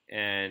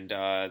 and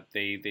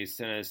they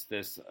sent us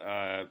this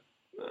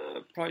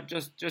probably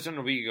just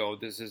under a week ago.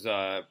 This is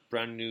a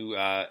brand new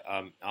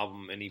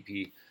album and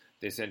EP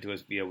they sent to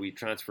us via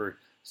WeTransfer.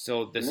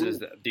 So this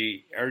is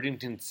the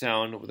Erdington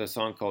Sound with a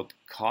song called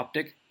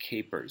Coptic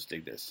Capers.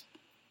 Dig this.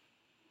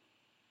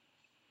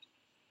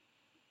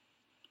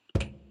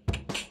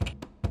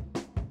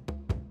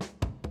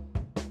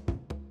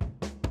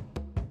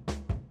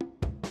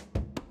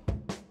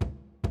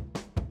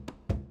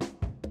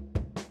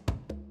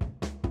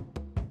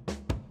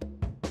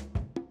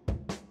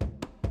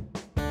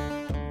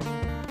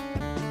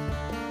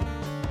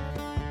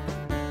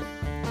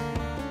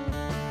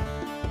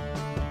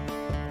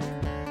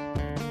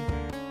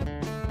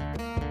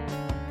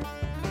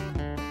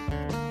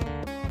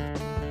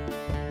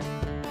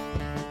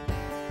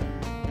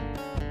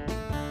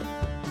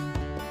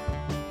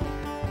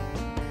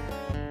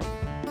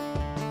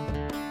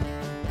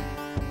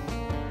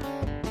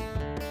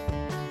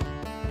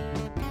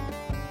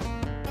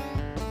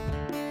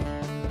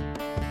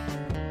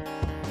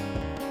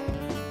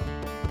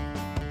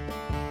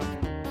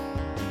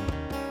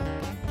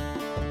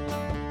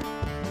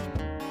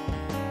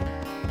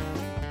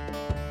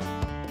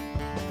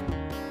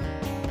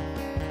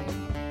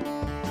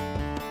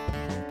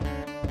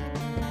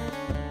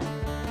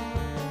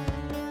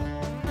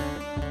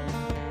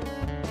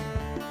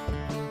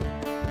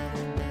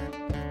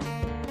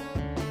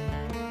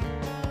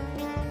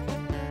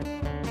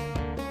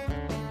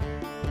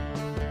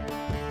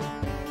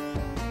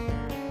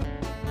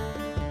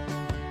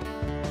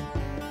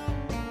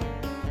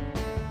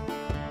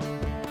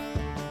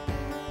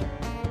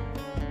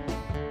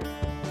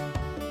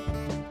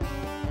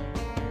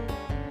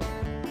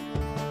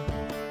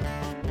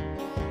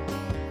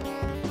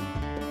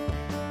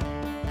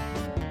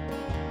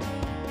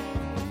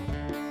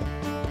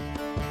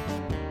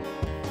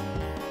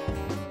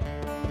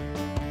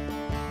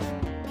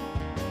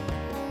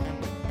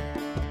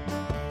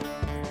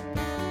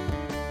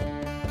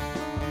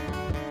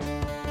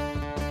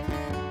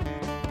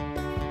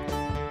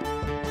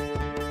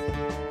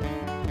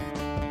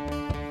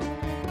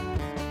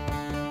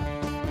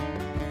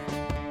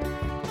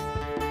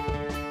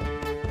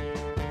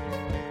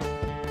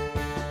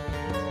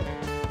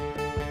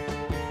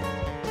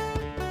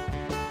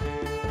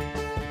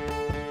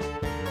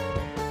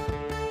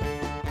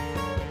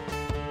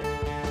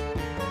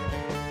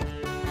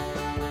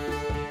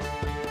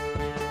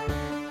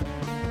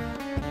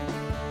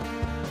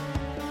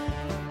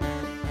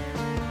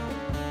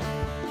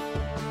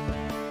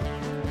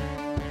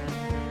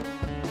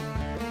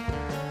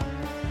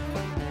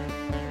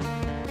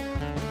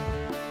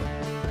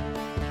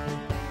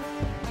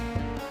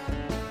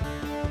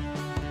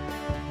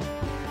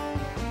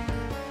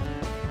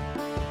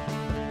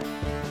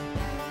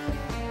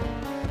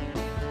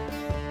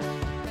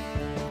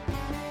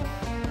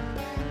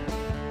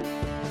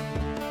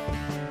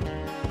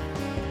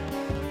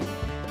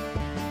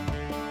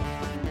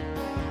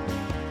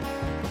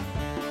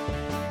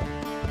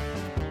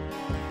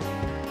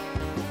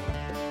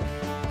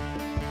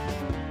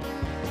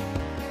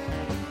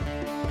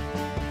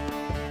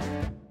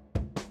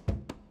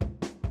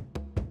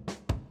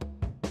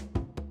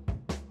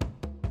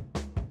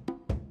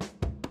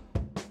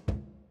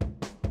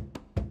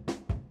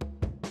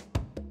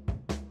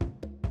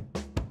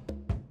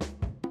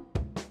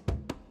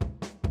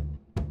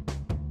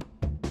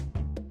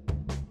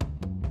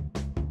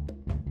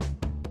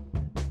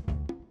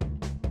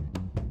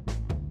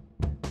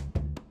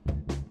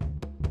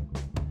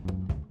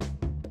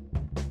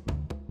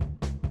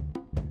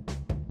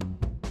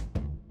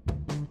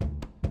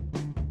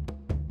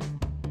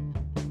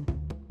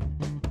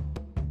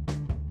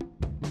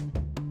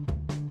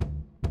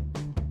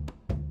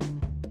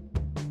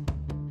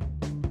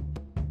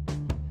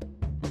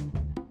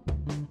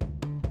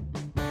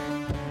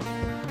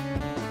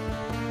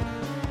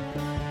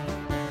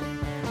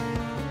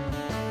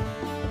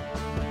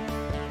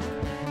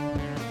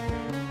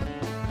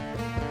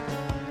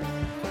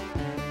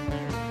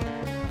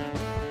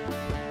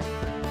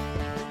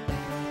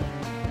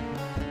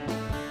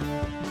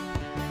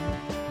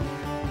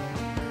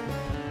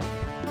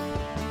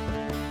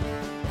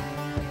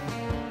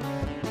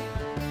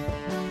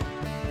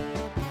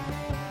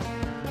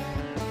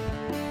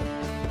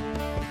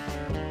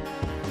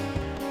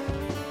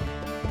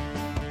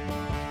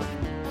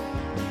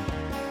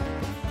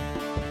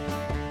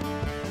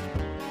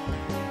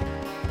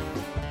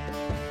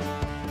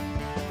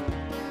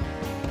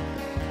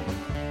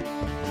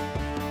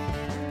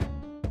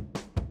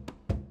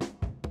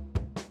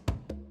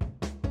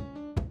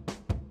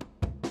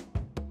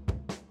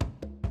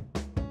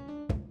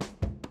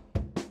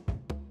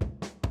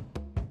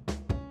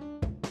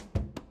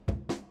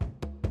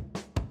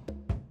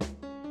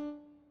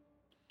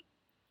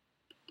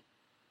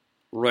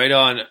 Right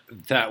on.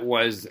 That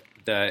was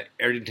the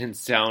Erdington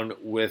sound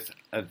with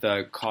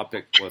the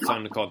Coptic, well,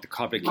 sound called the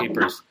Coptic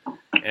Capers.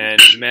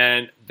 And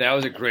man, that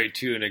was a great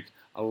tune.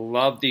 I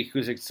love the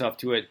acoustic stuff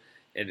to it.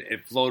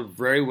 It flowed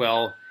very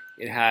well.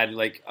 It had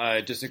like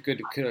just a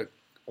good kind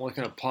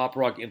of pop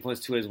rock influence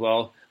to it as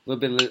well. A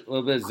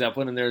little bit of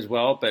Zeppelin in there as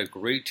well. But a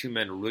great tune,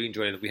 man. Really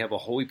enjoyed it. We have a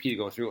whole EP to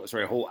go through.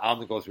 Sorry, a whole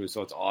album to go through.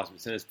 So it's awesome.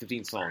 Send us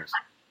 15 songs.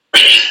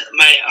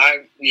 Mate,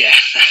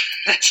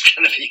 that's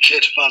going to be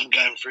good fun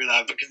going through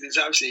that because it's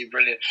absolutely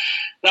brilliant.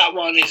 That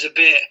one is a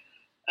bit,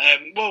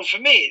 well, for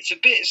me, it's a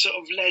bit sort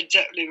of Led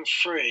Zeppelin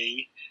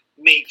 3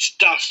 meets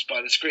Dust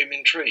by the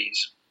Screaming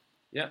Trees.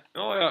 Yeah.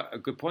 Oh, yeah. A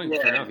good point.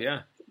 Fair enough,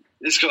 yeah.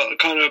 It's got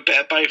kind of a bit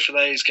of both of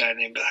those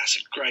going in, but that's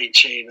a great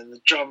tune, and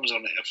the drums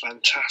on it are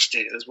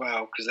fantastic as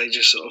well because they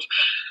just sort of,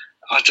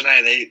 I don't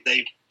know,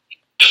 they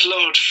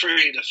plod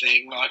through the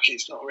thing like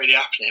it's not really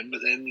happening,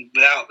 but then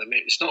without them,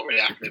 it's not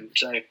really happening.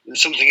 So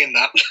there's something in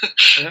that.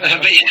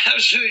 But yeah,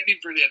 absolutely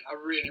brilliant. I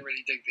really,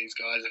 really dig these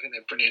guys. I think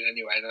they're brilliant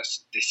anyway. And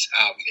this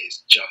album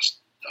is just,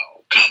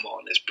 oh, come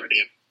on, it's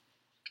brilliant.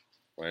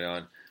 Right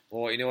on.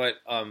 Well, you know what?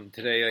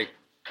 Today, like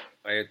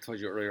I told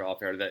you earlier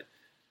off air, that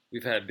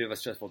we've had a bit of a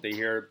stressful day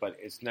here, but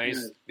it's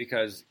nice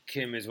because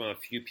Kim is one of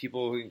the few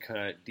people who can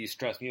kind of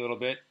de-stress me a little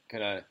bit,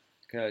 kind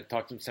of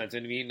talk some sense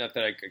into me. Not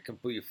that I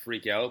completely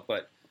freak out,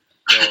 but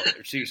you know,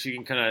 she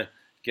can kind of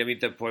get me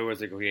to the point where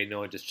it's like, okay,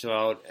 no, just chill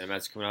out, and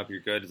that's coming up, you're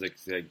good.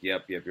 It's like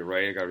yep, you're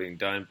right, I got everything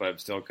done, but I'm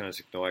still kind of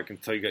like, no, I can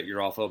tell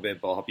you're off a little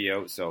bit, but I'll help you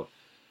out. So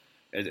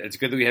it's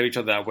good that we have each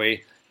other that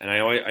way, and I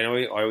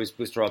always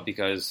boost her up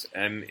because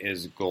M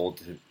is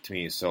gold to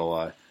me.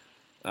 So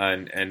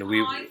and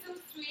we.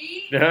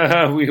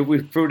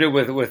 We've proved it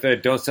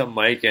with Don't Stop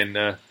Mike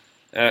and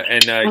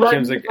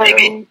Kim's like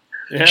Kim's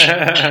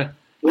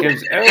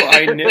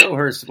I know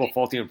her simple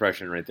faulty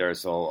impression right there,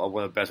 so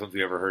one of the best ones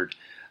we ever heard.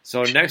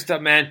 So next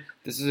up, man,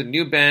 this is a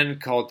new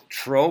band called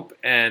Trope,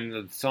 and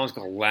the song's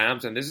called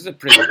Lambs, and this is a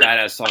pretty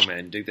badass song,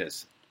 man. Dig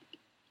this.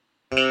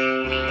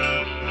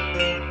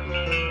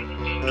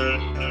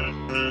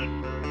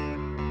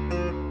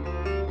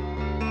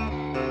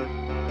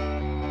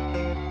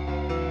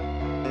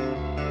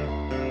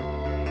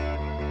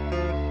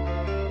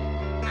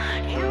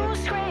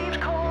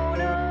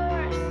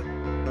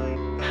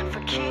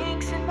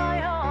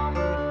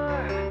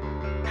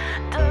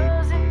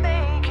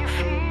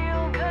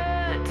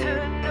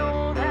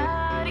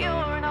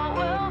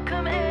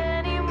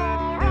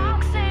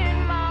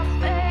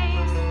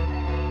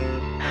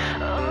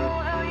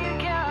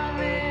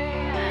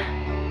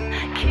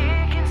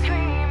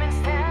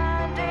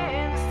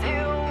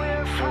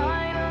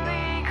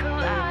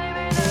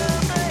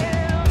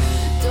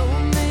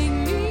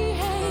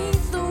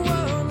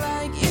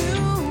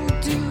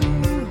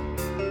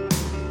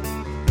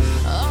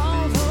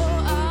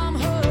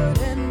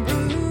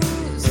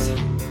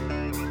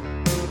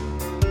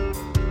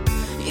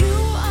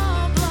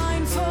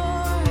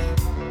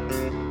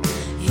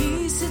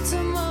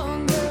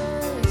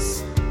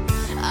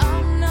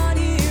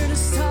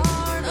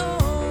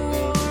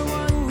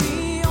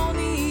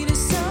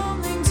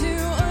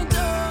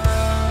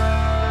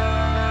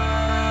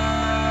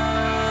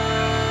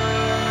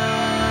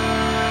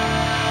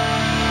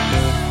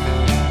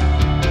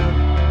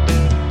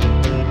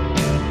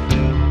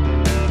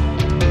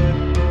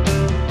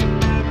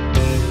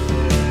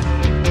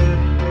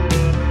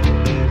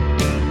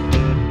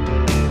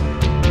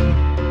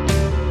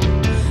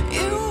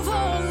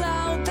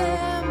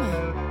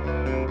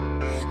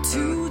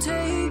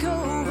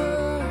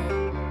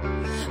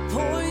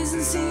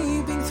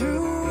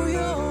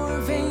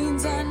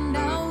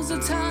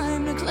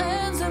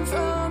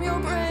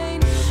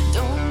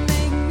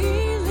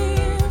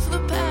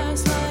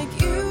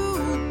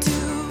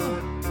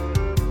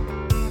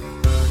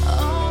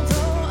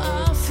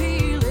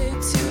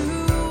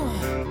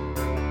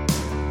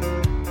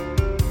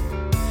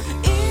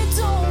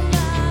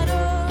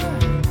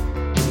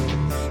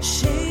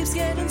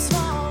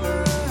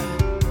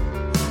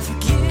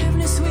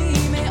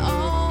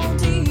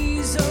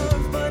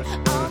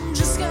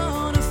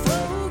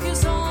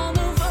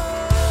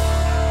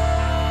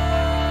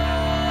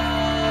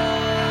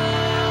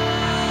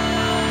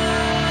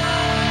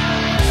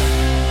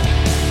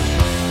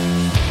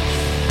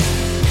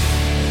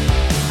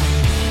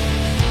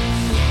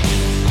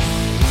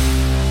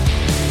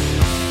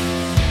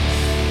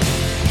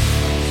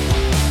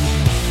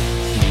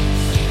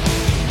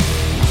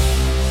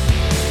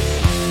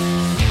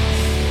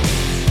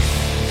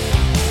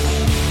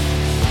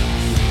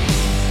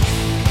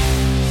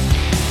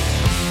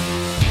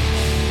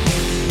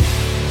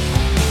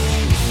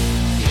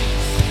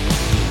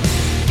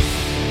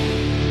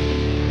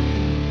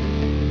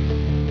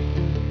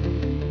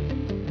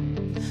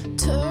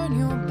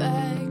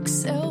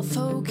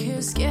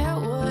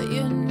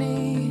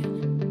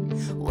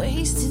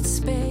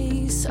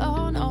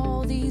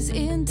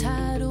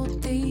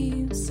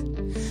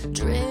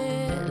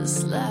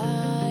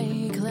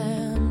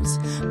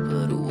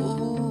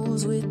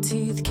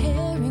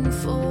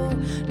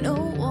 No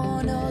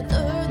one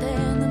other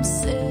than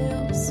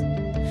themselves.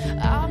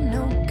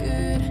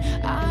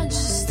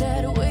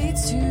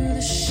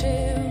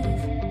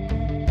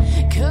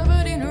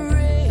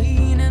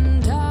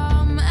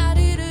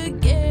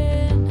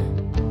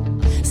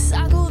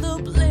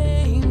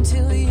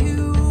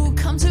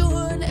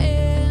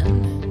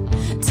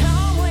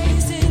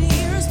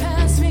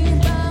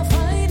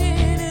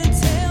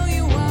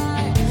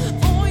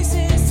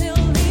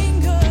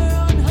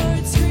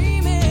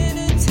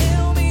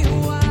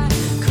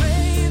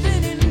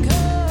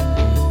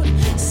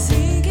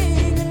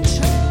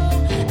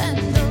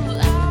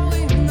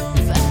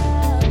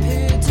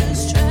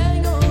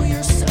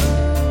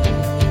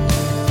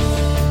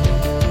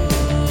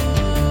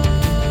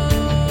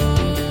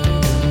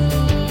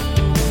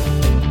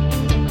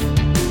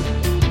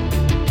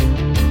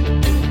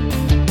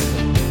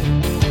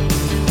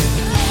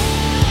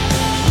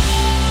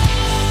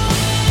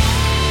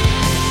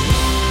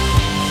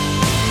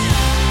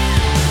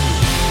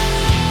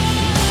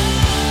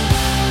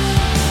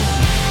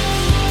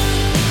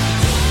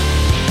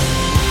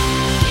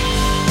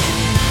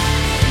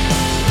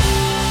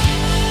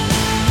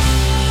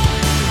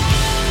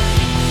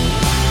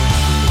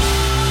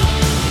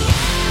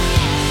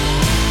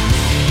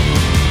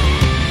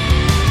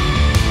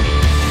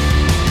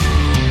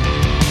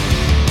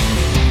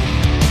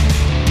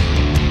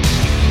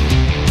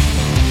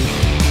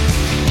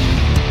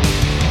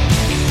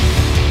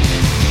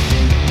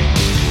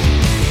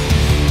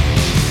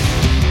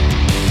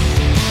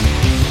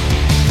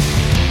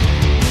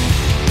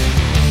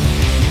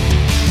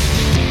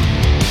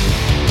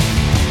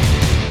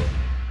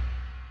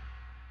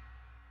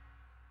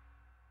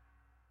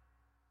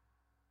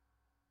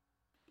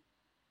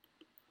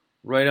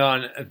 Right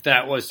on.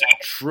 That was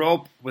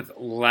Trope with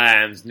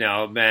Lambs.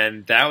 Now,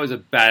 man, that was a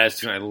badass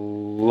tune. I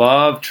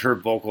loved her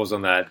vocals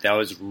on that. That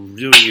was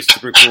really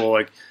super cool.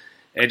 Like,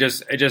 it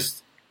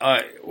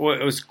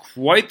was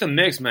quite the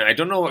mix, man. I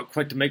don't know what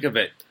quite to make of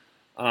it.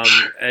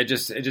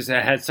 It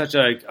had such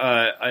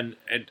a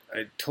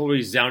totally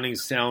resounding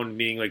sound,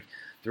 meaning like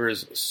there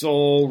was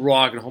soul,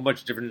 rock, and a whole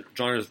bunch of different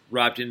genres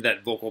wrapped into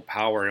that vocal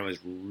power, and it was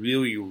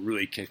really,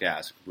 really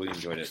kick-ass. Really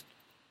enjoyed it.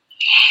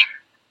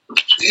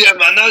 Yeah,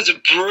 man, that was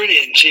a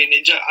brilliant tune.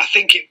 I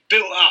think it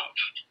built up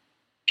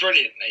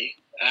brilliantly,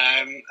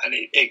 and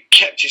it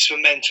kept its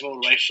momentum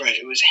all the way through.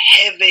 It was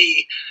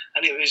heavy,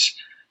 and it was,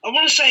 I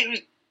want to say it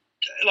was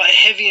like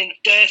heavy and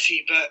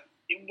dirty, but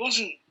it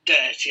wasn't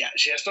dirty,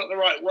 actually. That's not the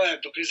right word,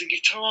 because the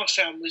guitar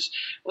sound was,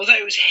 although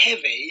it was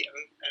heavy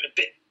and a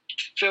bit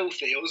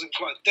filthy, it wasn't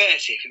quite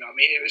dirty, if you know what I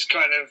mean. It was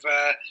kind of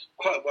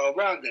quite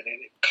well-rounded,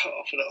 and it cut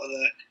off a lot of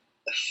the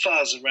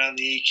fuzz around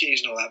the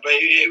EQs and all that, but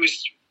it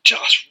was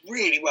just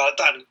really well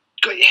done.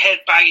 Got your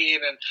head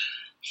banging and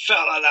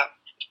felt like that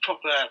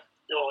proper,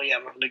 oh yeah,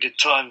 I'm having a good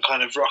time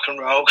kind of rock and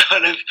roll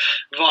kind of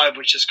vibe,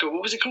 which is cool.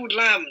 What was it called?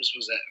 Lambs,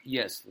 was it?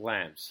 Yes,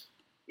 Lambs.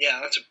 Yeah,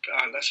 that's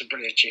a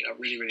brilliant tune. I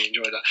really, really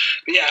enjoyed that.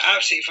 But yeah,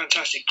 absolutely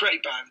fantastic.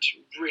 Great band.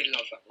 Really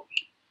love that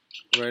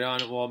one. Right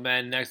on. Well,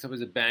 man, next up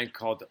is a band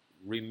called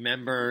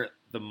Remember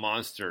the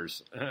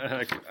Monsters.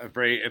 a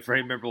very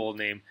memorable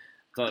name.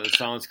 The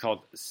song's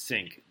called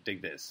Sink.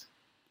 Dig this.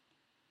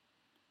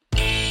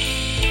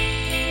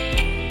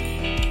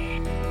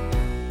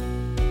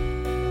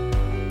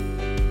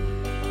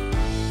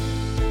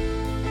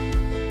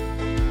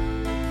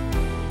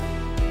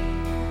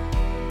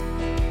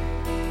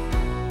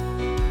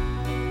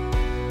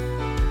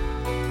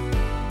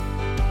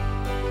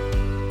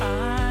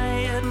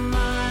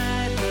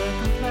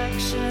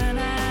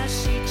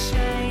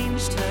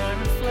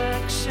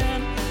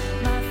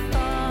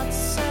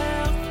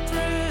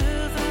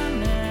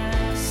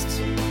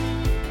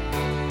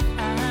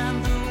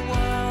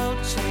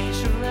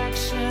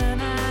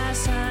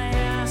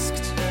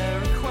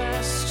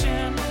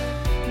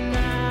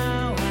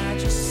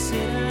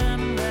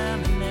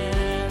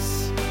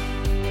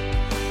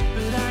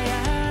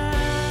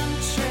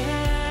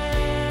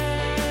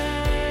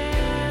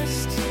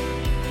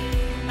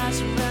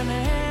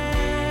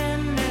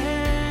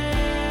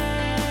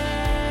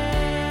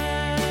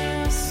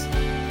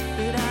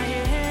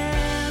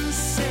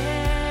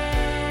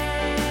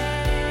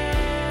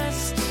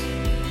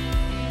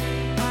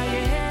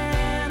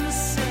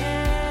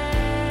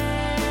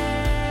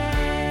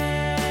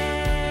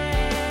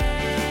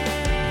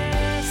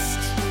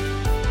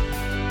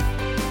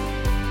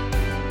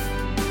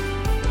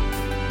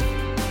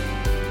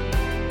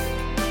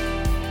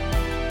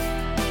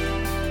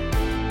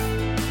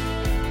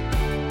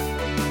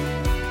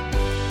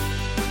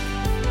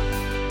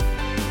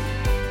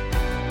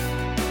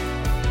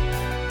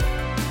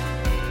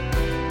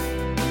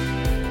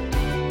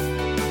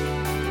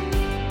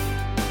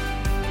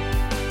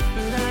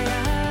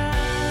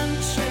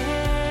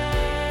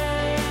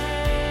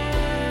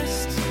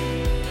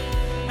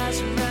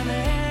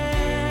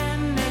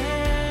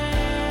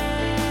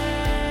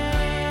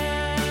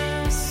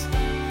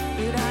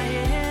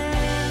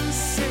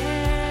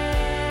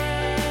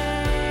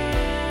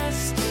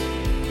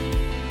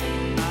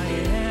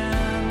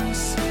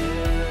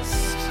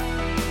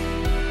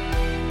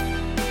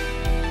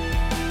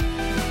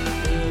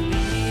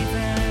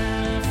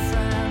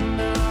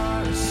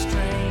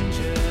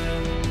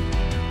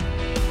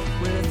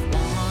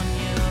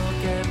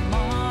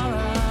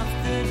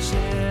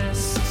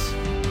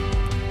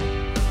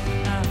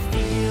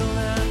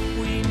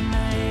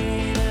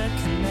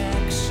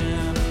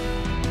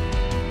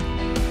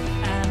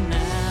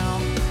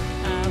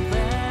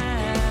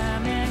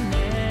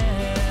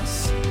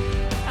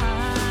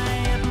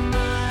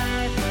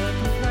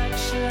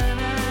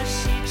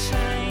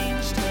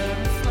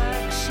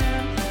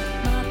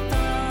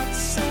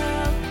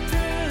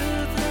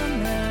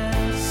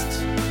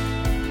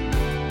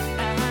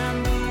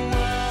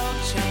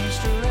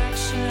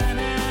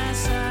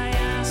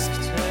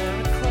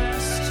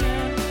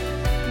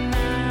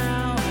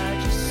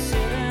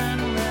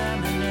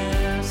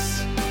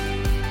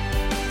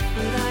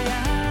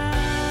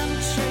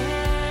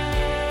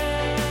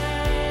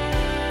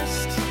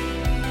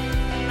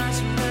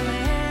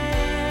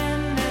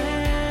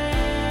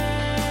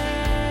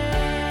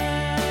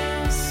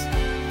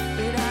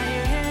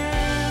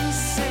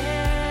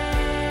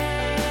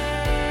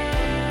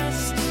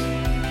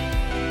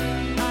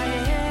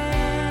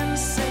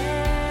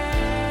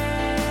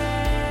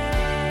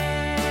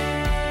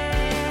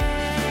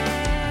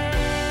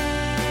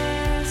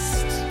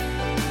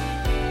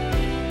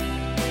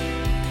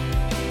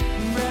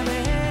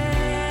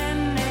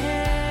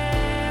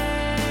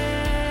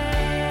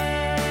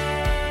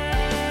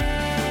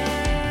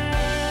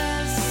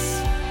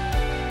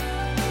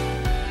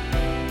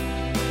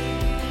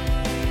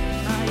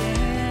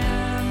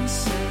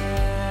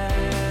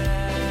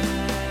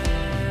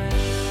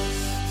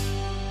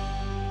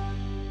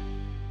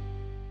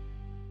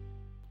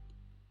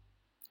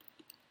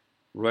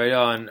 Right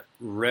on,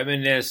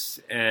 Reminisce,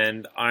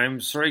 and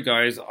I'm sorry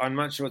guys, I'm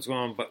not sure what's going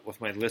on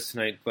with my list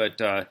tonight, but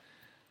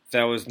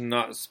that was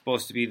not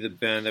supposed to be the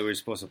band that we were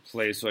supposed to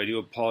play, so I do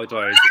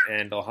apologize,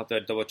 and I'll have to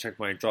double check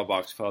my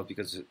Dropbox file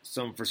because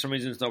for some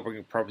reason it's not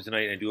working properly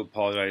tonight, and I do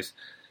apologize.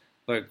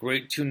 But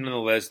great tune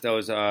nonetheless. That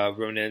was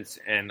Reminisce,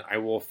 and I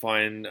will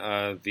find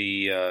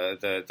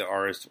the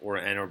artist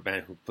or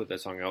band who put that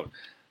song out.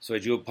 So I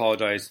do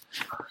apologize,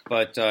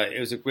 but it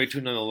was a great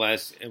tune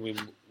nonetheless, and we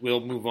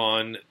will move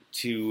on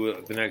to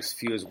the next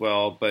few as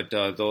well. But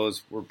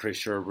those we're pretty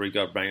sure we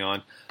got bang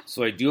on.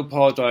 So I do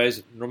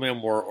apologize. Normally I'm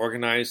more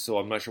organized, so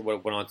I'm not sure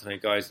what went on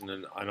tonight, guys,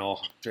 and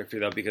I'll try to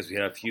figure it out because we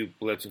had a few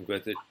blips and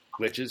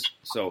glitches.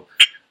 So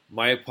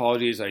my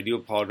apologies. I do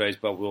apologize,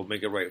 but we'll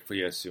make it right for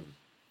you soon.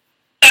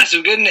 That's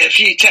all good, isn't it? A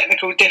few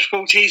technical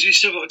difficulties. We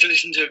still got to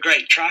listen to a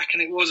great track,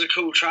 and it was a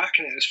cool track,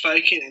 and it was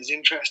folky, and it was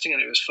interesting,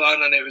 and it was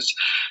fun, and it was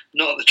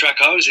not the track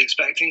I was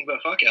expecting,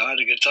 but fuck it, I had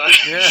a good time.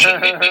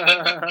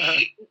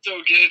 It's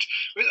all good.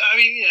 I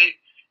mean, you know,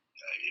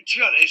 to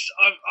be honest,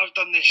 I've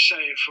done this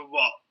show for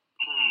what?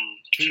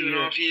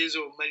 2.5 years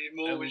or maybe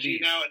more with you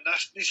now, and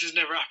this has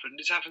never happened.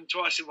 It's happened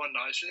twice in one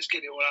night, so let's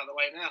get it all out of the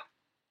way now.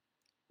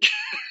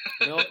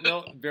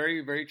 No,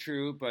 very, very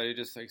true. But it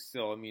just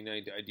still, I mean,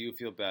 I do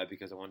feel bad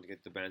because I want to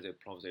get the bands that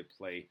problems they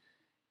play,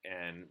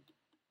 and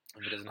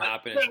if it doesn't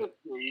happen,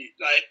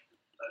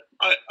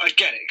 I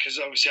get it because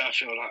obviously I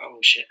feel like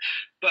oh shit,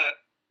 but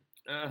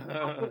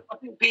I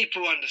think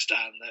people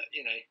understand that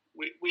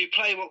we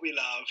play what we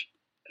love,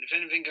 and if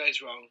anything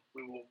goes wrong,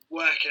 we will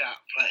work it out,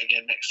 play it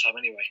again next time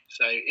anyway.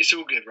 So it's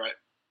all good, right?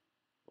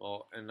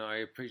 Well, and I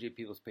appreciate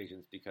people's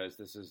patience because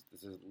this is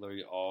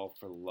literally all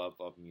for the love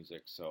of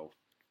music. So.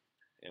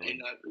 And we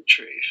know the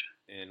truth.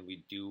 And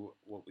we do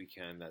what we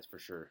can, that's for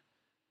sure.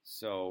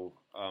 So,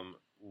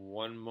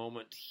 one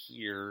moment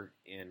here,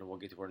 and we'll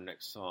get to our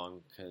next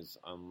song, because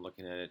I'm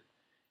looking at it,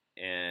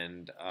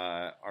 and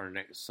our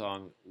next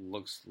song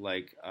looks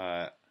like,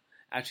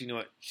 actually, you know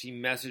what, she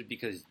messaged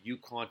because you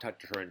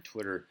contacted her on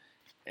Twitter,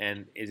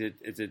 and is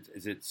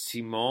it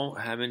Simone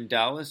Hammond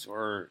Dallas,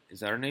 or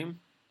is that her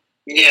name?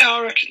 Yeah,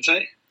 I reckon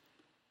so.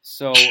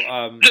 So,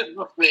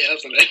 must be,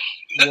 hasn't it?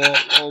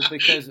 well,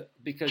 because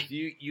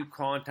you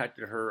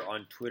contacted her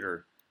on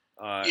Twitter.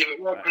 Yeah,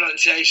 but my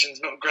pronunciation's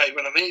not great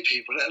when I meet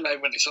people, let alone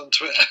when it's on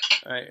Twitter.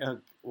 Right,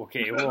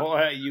 okay,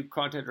 well, you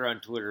contacted her on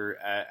Twitter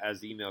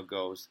as the email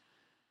goes.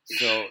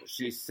 So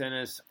she sent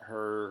us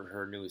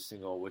her new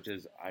single, which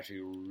is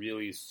actually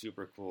really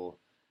super cool,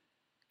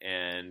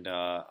 and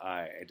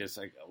I just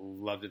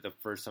loved it the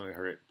first time I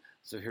heard it.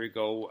 So here we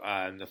go.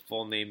 And the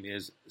full name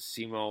is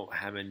Simone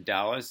Hammond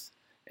Dallas.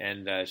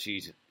 And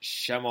she's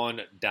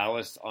Shamon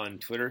Dallas on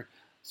Twitter.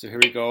 So here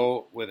we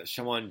go with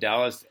Shamon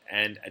Dallas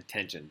and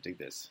Attention. Dig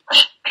this.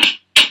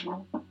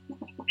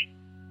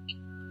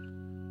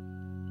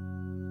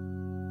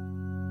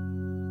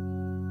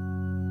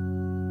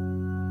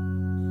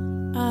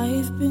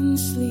 I've been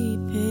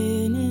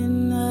sleeping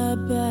in the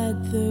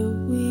bed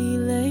that we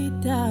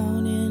laid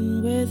down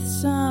in with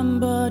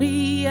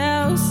somebody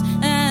else,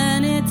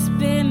 and it's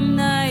been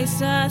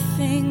nice. I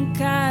think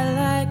I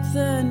like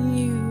the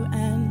new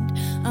and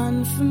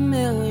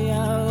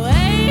unfamiliar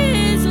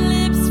way his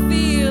lips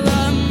feel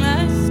on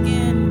my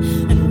skin,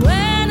 and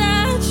when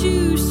I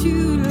choose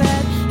to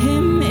let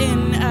him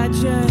in, I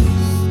just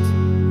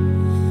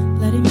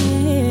let him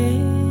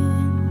in.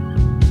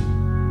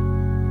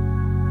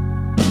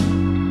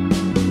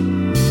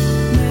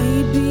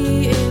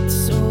 Maybe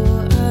it's all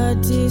a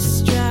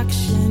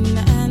distraction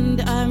and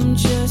I'm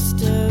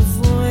just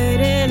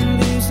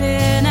avoiding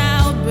losing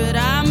out, but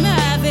I'm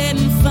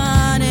having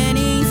fun, and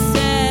he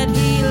said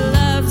he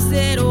loves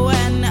it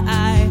when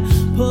I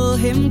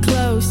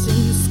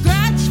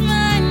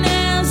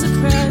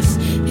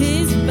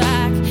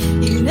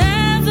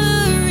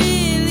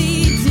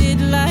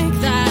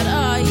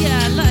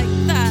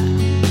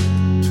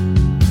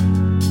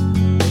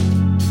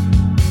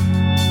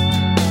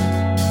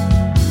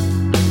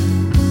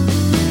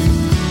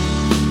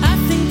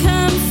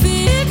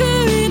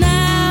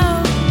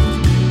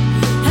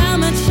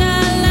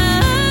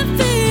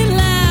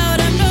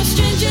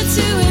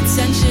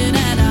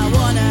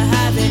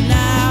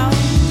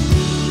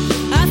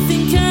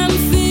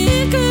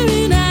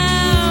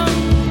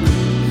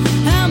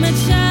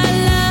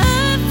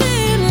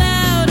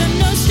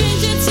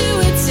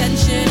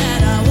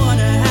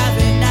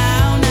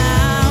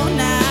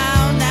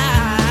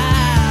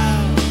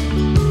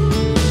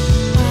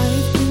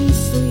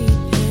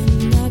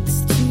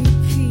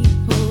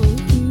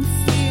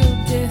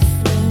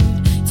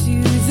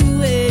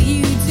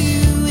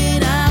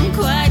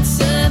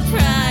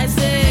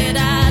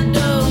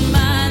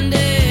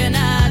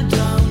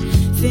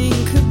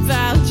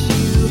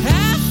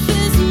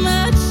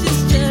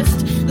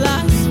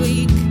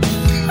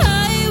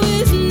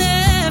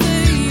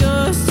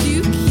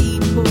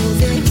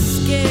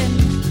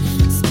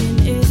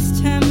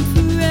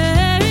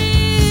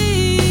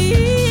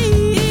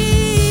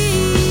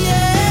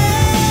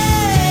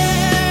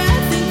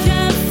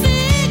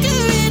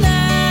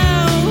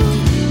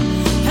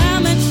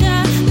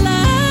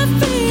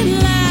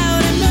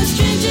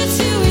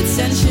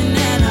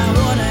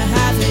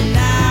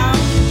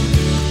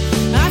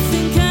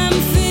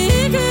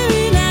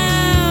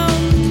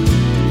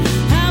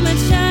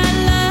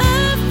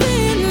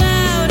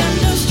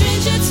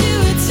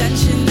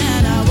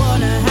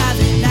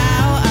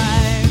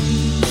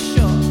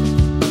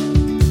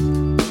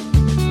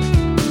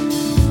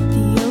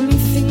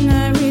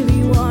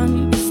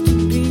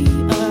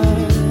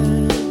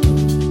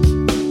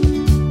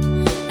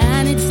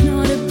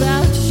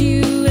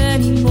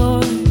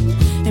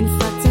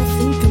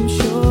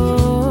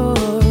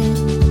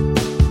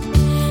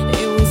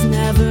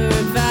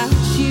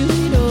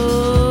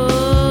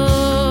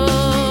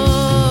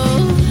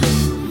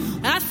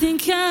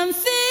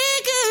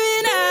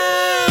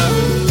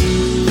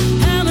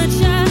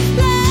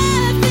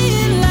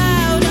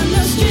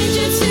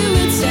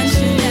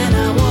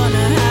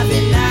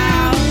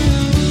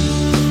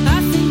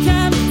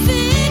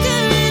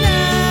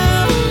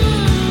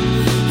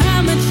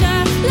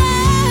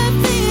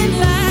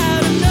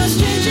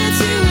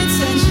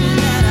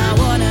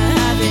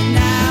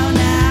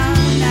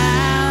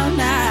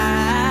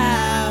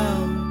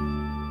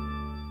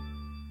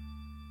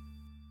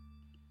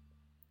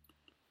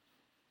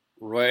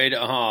Right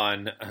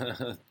on.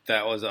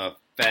 That was a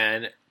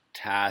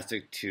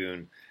fantastic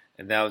tune.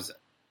 And that was,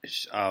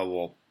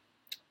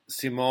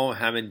 Simone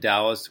Hammond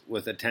Dallas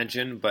with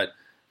Attention. But,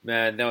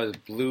 man, that was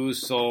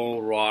blues,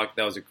 soul, rock.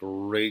 That was a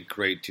great,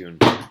 great tune.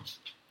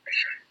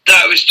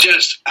 That was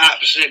just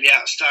absolutely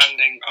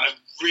outstanding. I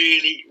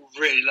really,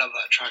 really love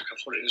that track. I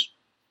thought it was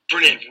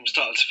brilliant from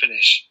start to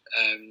finish.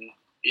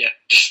 Yeah,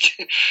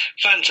 just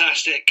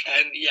fantastic.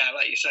 And yeah,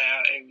 like you say,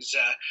 it was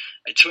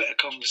a Twitter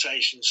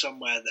conversation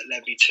somewhere that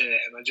led me to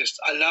it. And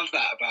I love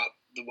that about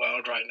the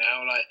world right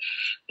now. Like,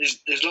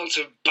 there's lots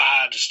of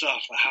bad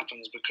stuff that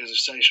happens because of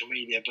social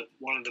media, but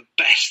one of the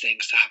best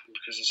things to happen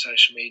because of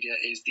social media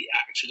is the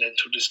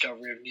accidental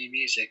discovery of new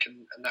music.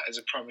 And that is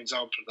a prime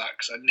example of that,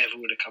 because I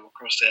never would have come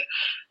across it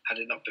had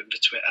it not been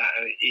for Twitter.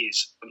 And it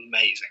is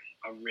amazing.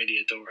 I really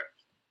adore it.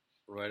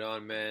 Right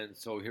on, man.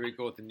 So here we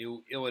go with the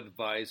new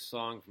Ill-Advised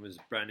song from his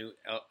brand new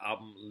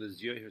album,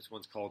 Les Yeux. Here's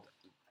one's called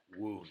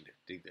Wound.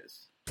 Dig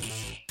this.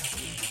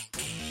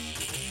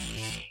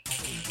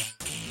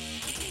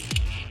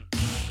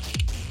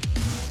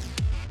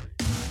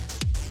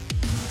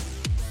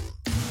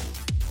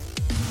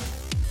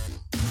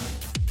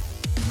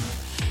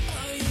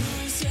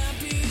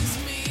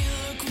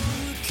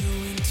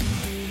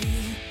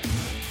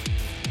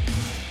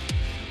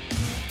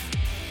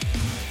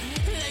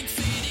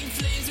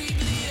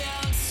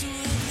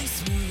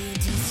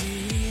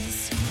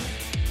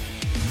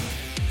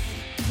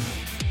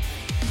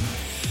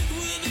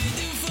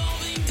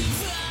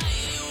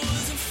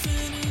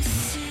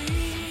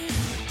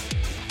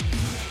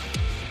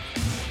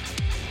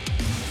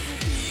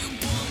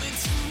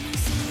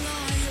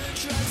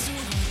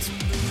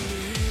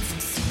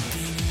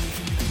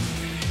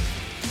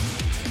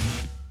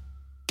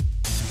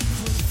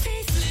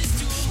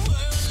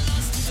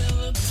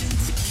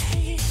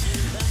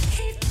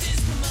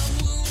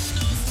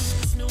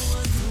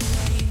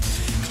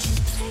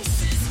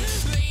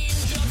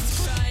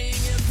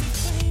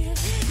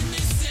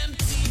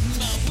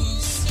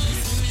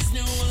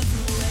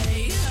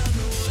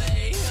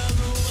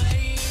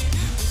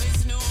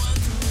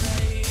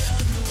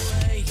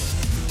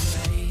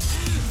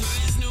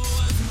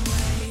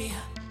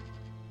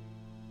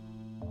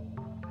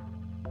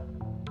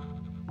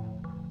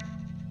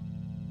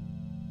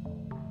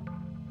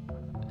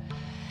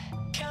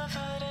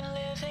 Covered in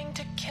living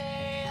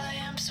decay, I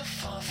am so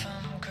far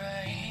from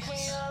grace.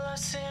 We all are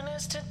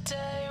sinners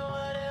today,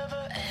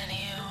 whatever,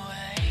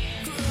 anyway.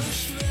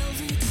 Crushed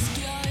velvet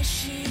sky,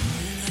 she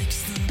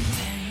likes the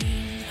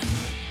pain.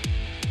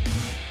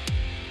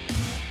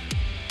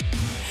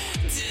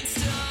 Dead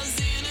stars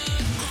in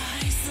her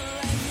eyes, the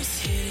light was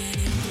hidden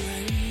in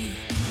gray.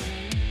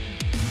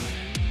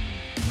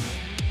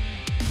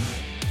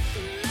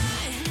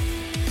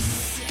 My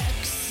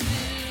sex is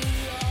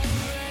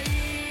alright.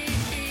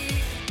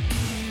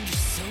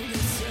 So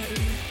let's say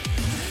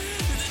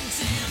the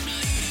damn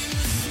bleeding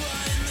the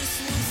swine. This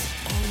was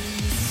all a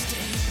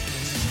mistake.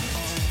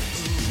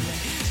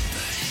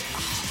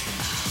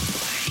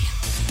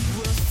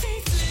 We're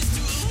faithless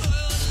to a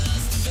world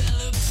lost,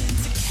 developed in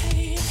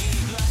decay.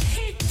 I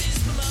hate this,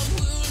 but my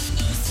wound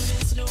knows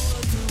there's no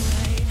other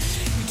way.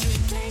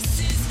 Between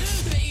places,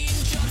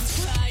 raindrops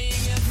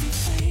crying every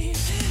day.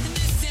 And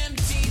this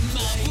empty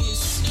mind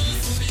knows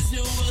there is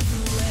no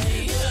other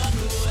way.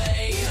 Other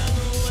way,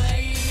 other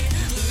way.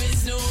 There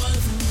is no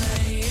other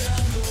way.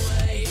 Other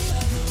way,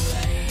 other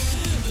way.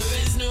 There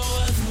is no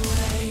other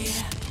way.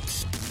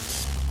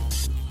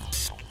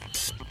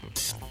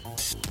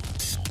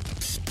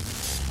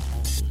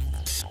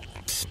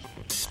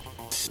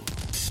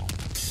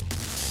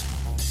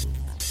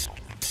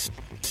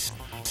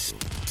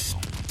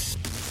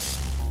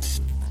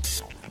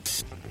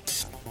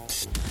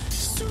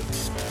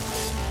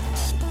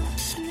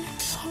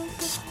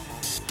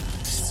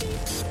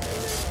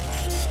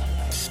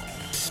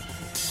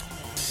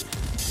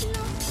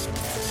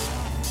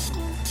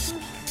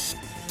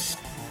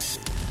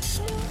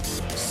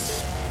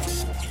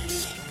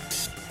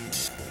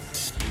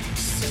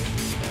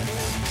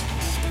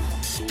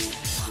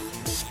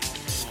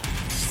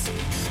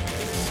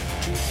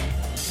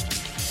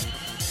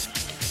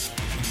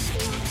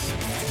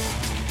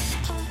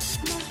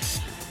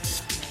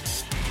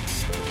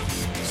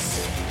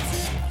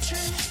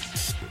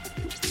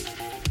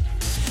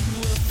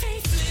 We're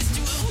faithless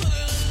to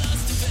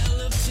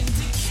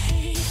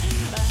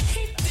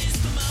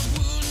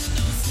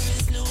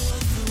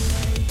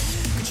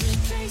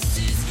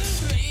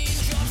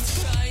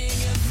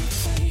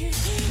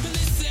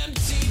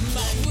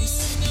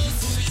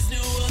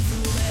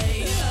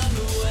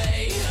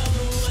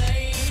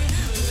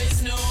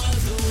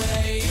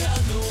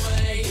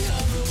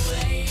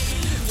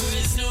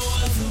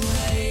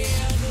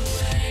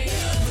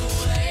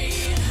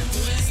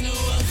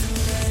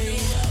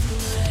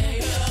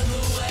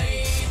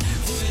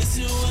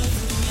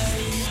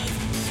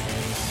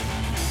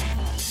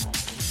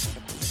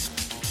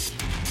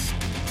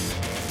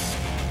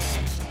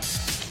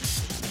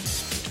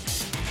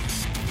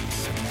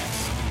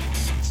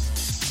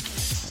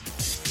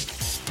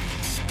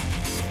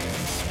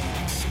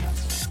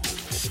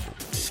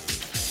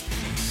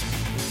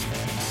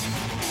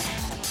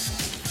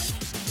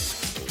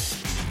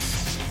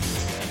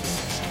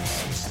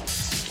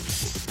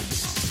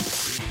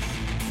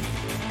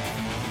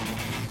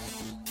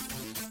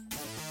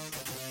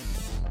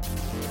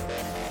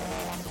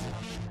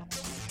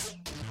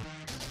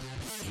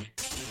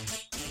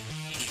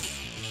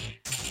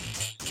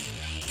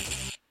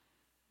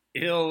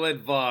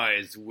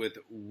Ill-Advised with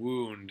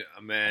Wound.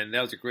 Man,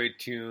 that was a great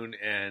tune,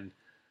 and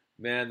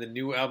man, the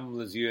new album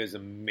Lazio is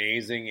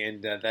amazing,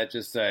 and that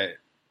just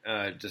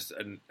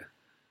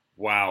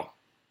wow.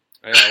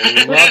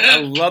 I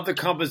love the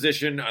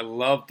composition. I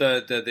love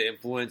the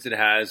influence it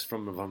has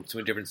from so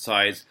many different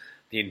sides.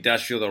 The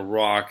industrial, the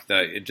rock,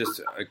 it's just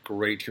a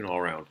great tune all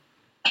around.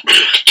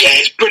 Yeah,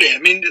 it's brilliant. I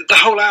mean, the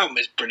whole album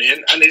is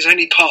brilliant, and it's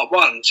only part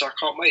 1, so I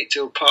can't wait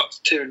till parts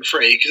 2 and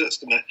 3 because that's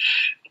going to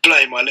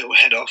blow my little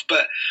head off.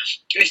 But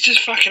it's just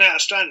fucking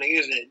outstanding,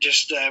 isn't it?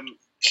 Just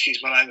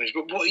excuse my language,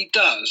 but what he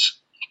does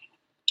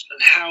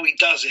and how he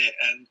does it,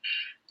 and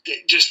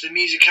just the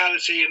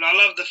musicality. And I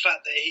love the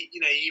fact that he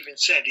even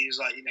said he was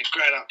like,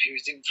 growing up, he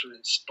was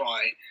influenced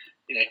by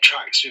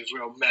tracks with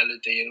real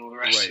melody and all the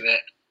rest of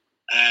it.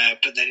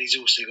 But then he's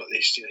also got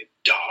this,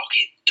 dark,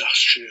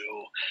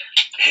 industrial,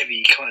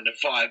 heavy kind of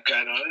vibe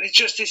going on. And it's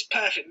just this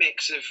perfect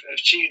mix of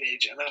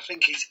tunage, and I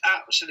think he's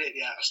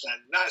absolutely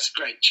outstanding. That's a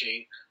great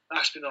tune.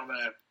 That's been on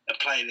a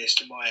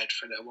playlist in my head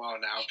for a little while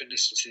now. I've been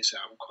listening to this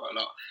album quite a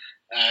lot.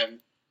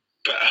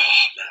 But,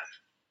 oh, man,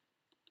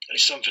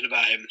 there's something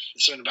about him.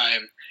 He's going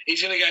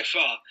to go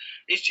far.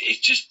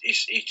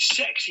 It's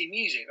sexy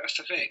music. That's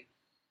the thing.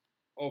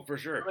 Oh, for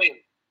sure. I mean,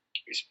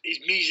 it's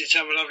music to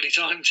have a lovely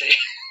time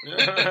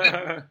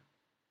to.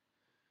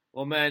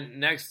 Well, man,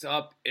 next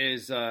up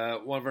is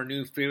one of our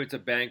new favorites, a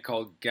band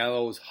called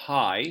Gallows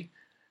High.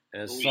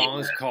 And the song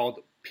is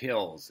called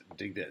Pills.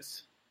 Dig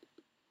this.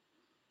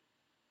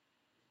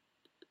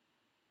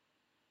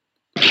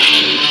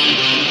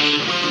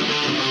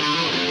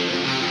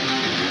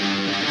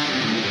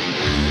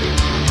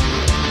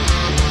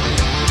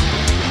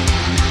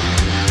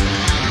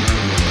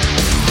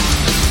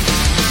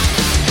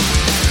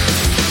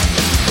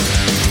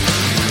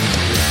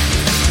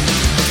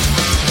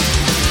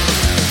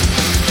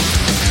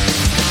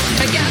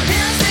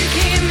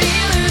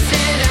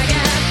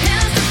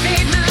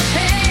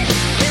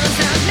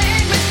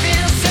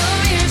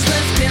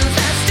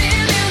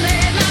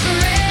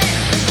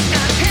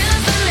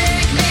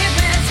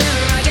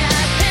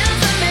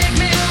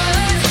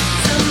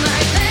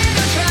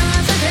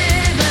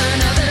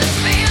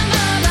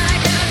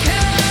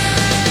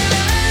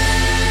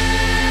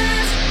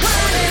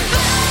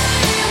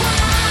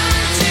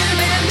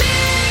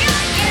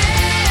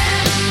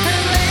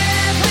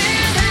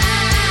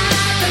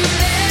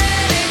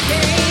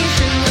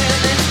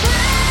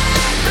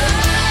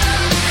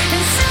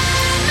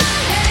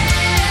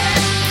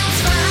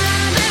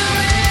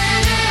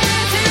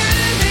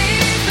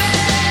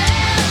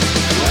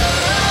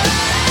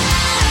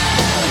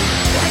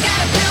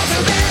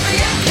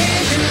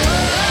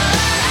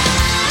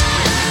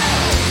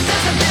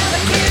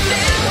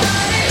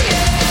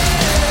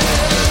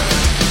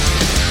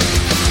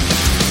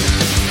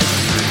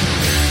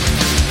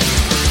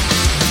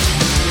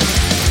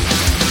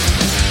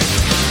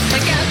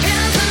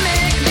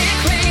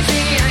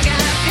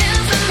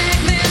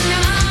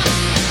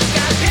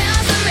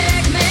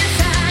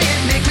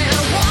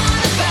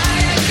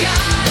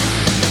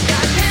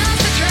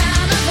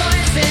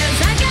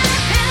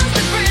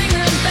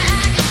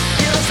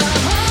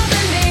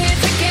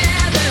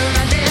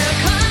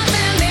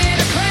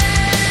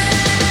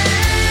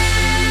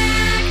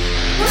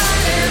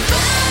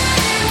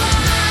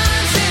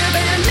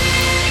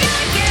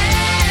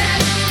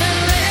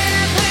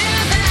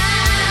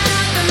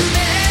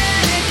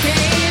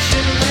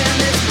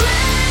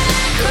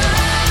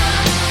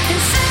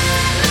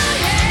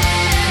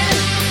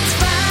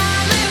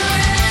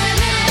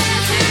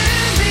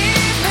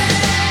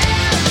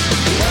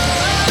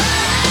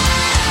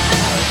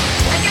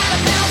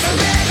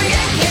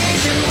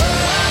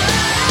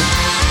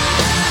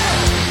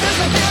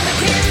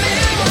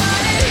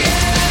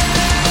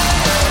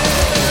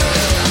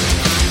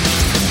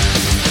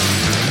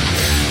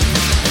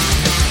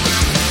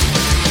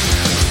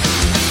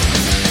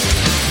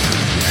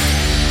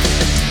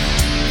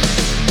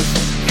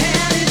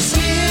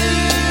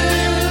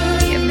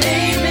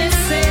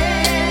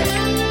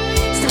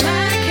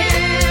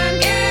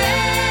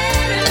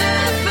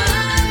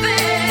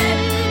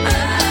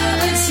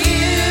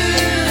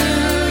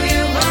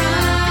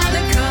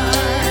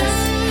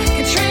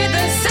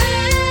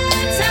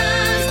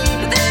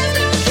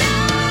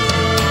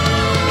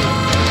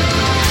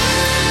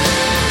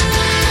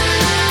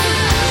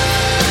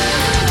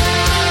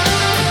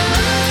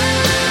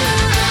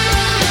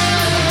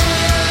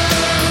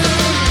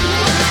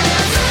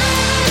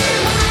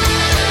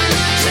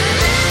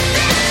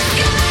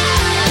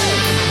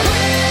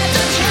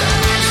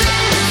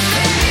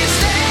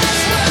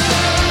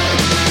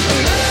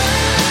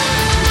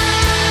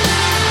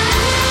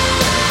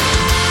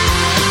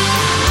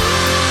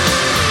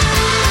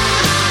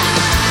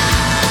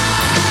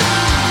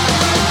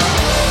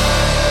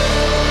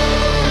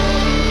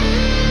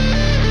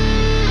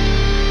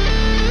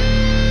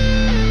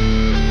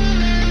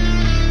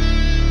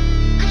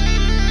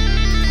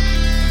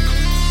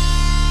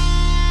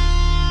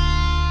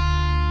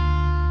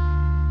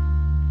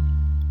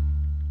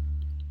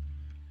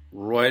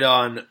 Right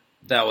on.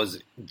 That was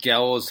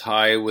Gallows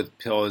High with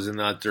Pills, and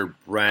that's their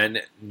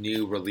brand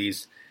new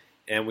release.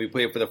 And we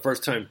played it for the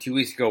first time 2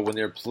 weeks ago when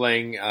they were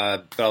playing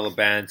Battle of the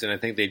Bands, and I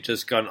think they'd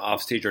just gotten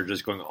off stage or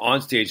just going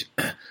on stage.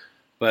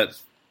 But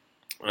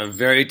a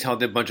very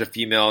talented bunch of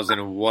females,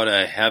 and what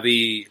a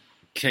heavy,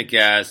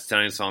 kick-ass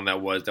sounding song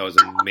that was. That was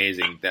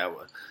amazing.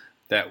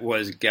 That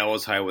was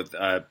Gallows High with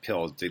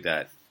Pills. Did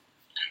that.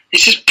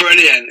 It's just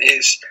brilliant.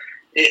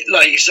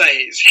 Like you say,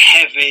 it's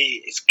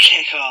heavy, it's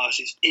kick-ass,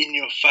 it's in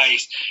your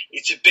face.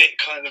 It's a bit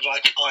kind of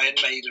like Iron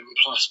Maiden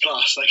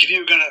plus. Like if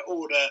you were going to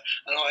order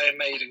an Iron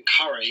Maiden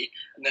curry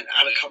and then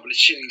add a couple of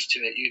chilies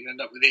to it, you'd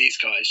end up with these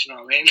guys. You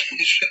know what I mean?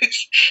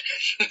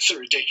 It's a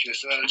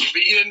ridiculous analogy,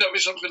 but you'd end up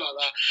with something like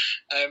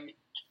that,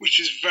 which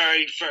is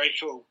very, very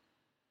cool.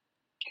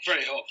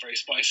 Very hot, very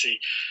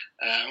spicy.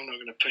 I'm not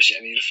going to push it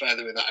any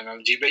further with that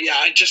analogy, but yeah,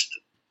 I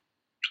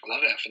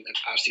love it. I think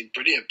it's absolutely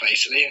brilliant.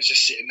 Basically, I was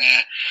just sitting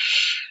there.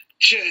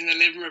 She was in the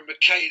living room with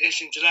Kate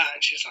listening to that,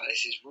 and she was like,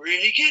 "This is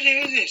really good,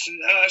 isn't this?"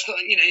 And it's not,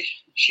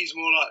 she's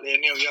more likely a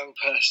Neil Young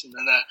person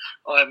than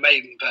a Iron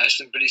Maiden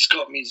person, but it's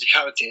got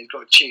musicality, it's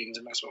got tunes,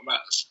 and that's what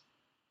matters.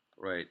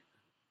 Right.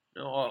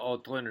 No, all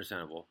totally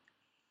understandable.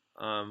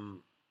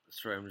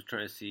 Sorry, I'm just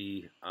trying to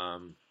see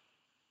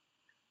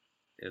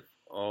if.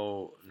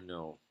 Oh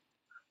no.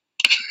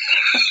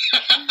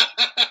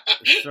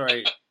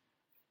 Sorry.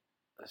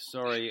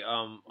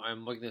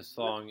 I'm looking at this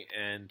song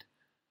and.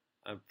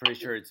 I'm pretty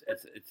sure it's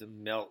a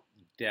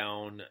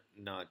Meltdown,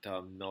 not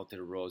Melted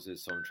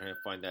Roses. So I'm trying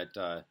to find that.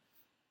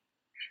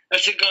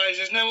 That's it, guys.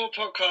 There's no more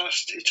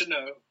podcast. It's a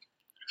no.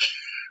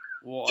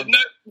 Well, it's a no,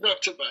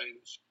 Dr.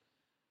 Bones.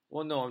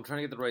 Well, no, I'm trying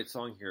to get the right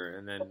song here,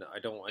 and then I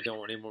don't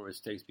want any more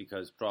mistakes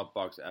because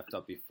Dropbox effed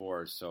up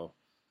before. So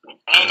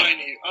I'm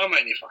only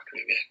fucking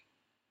with you.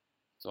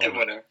 So I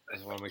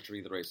just want to make sure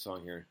we get the right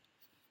song here.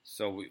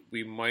 So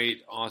we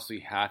might honestly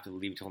have to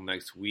leave till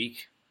next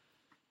week.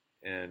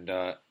 And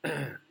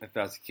if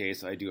that's the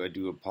case, I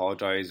do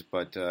apologize,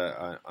 but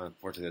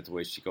unfortunately that's the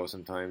way she goes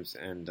sometimes,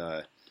 and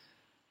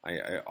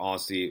I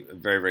honestly am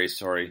very, very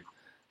sorry.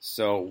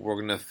 So we're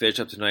going to finish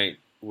up tonight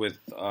with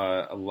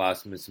a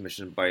last-minute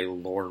submission by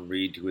Lauren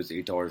Reed, who is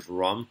 $8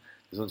 Rum.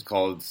 This one's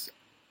called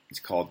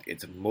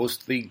It's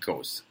Mostly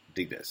Ghosts.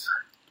 Dig this.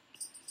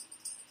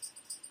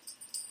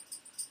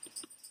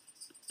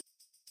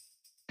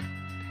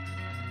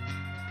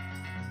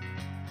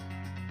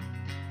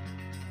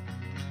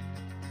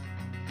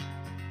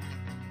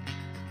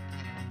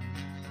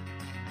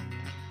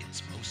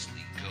 It's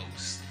mostly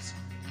ghosts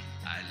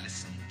I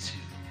listen to.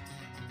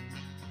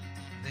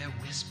 Their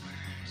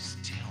whispers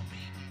tell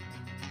me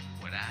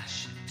what I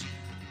should do.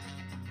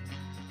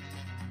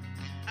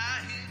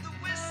 I hear the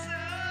whistle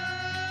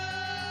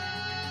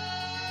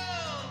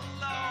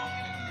long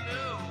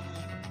enough.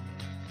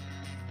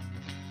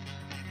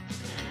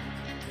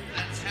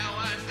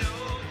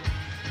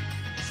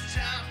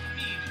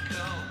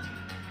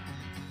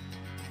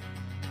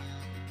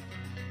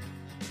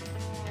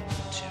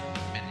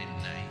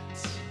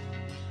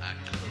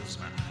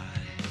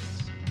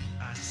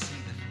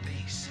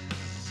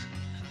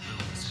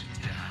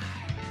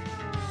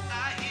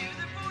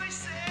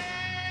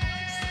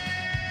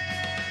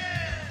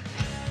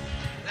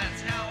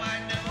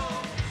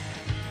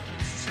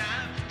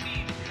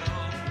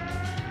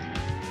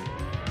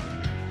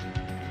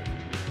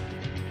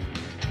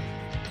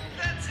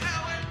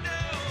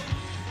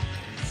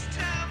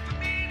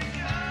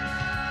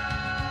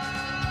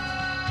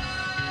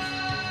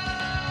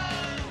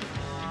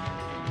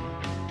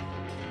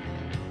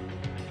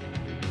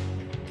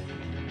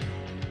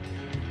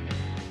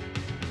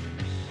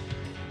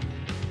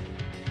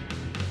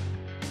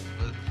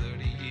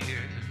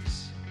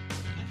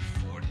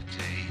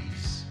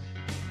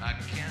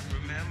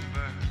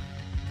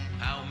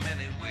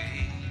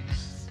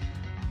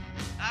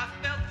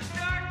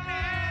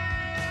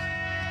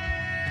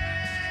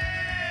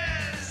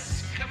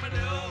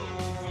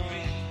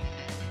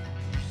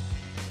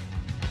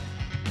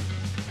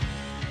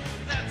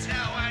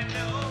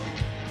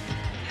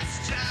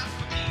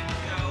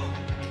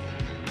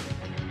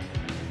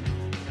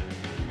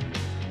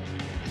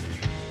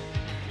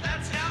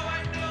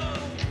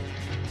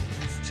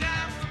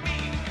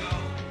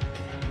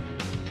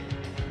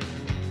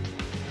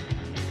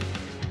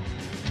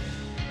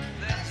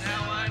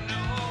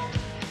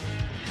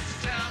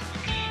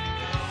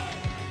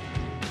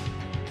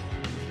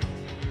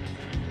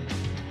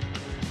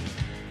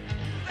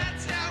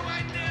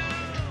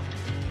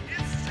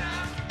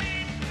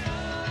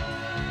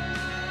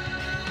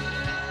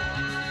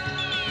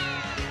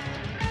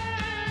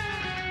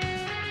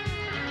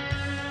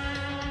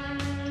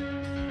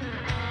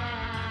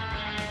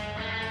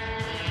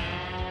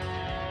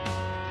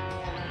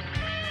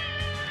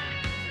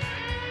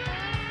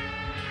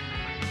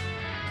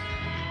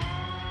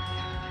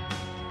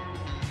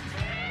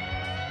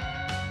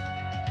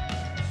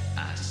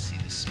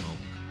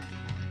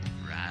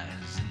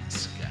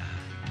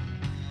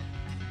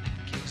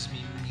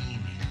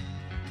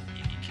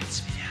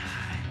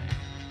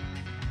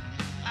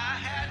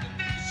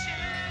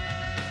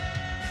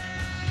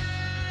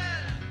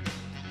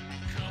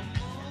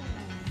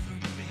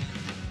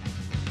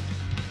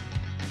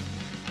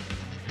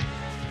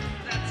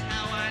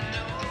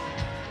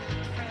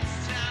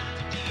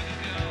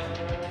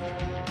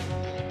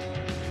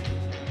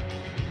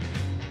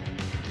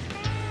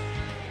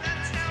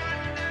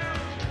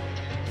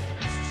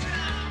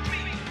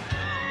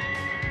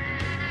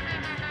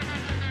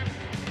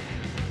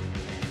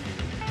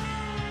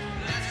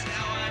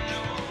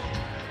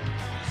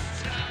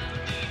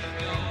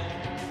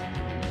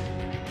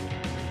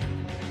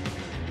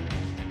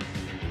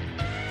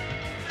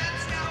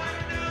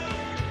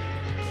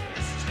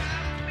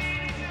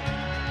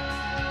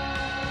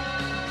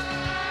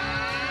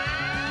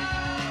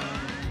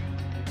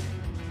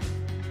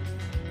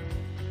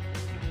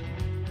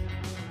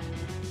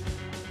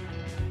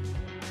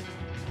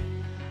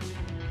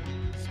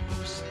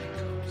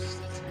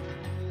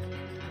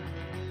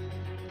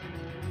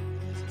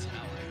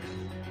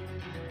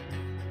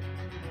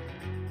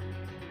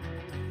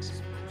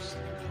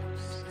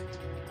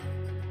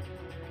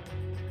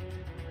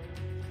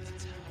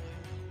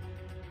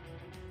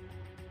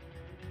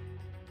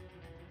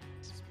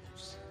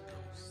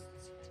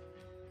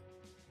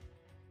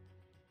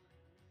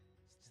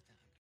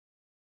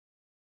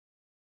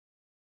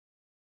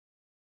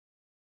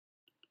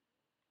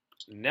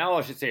 now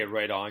I should say it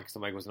right on because the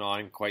mic wasn't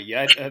on quite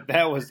yet.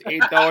 That was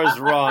 $8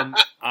 Rum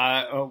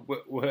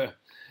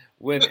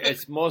with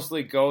It's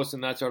Mostly Ghosts,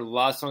 and that's our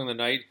last song of the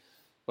night.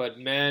 But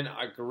man,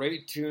 a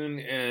great tune,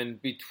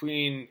 and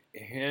between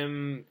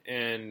him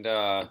and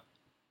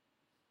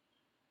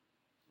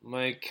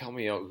Mike, help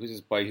me out, who's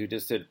this buddy who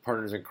just did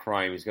Partners in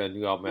Crime? He's got a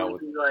new album out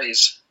with.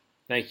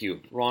 Thank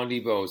you, Ron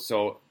DeVoe.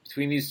 So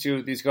between these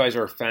two, these guys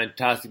are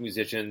fantastic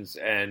musicians,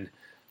 and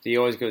they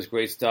always give us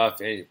great stuff.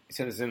 And he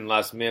sent us in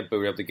last minute, but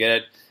we were able to get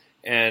it.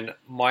 And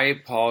my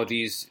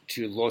apologies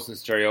to Lost in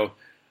Stereo.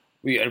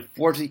 We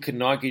unfortunately could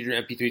not get your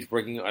MP3s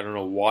working. I don't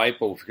know why,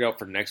 but we'll figure it out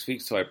for next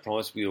week. So I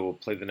promise we will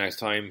play the next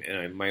time.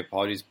 And my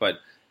apologies. But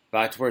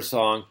back to our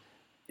song.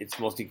 It's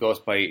Mostly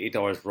Ghost by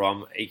 $8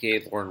 Rum,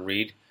 a.k.a. Lauren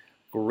Reed.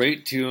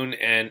 Great tune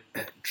and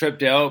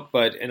tripped out,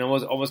 but and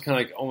almost kind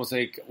of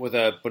like with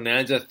a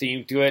Bonanza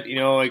theme to it,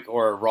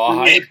 or a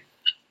Rawhide.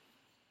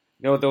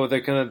 No, though they're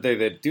kind of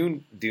the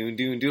doon.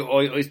 Oh,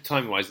 at least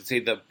time wise, I'd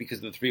say that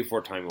because of the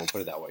 3/4 time, we'll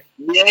put it that way.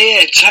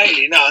 Yeah,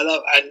 totally. No, I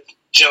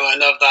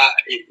love that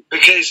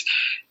because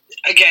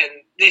again,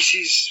 this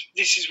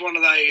is one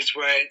of those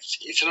where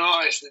it's an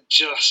artist that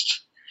just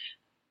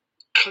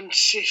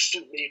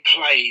consistently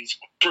plays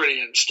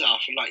brilliant stuff,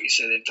 and like you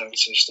said, they've done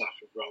some stuff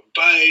with Ron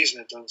Bowes and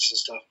they've done some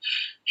stuff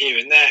here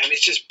and there, and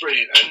it's just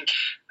brilliant.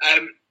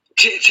 And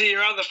to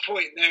your other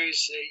point, there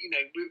is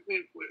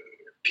we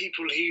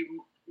people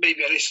who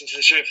maybe are listening to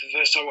the show for the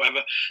first time,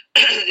 whatever.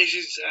 This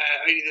is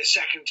only the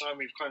second time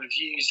we've kind of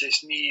used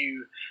this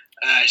new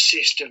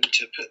system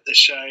to put the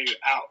show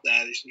out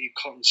there, this new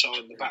console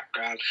in the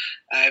background.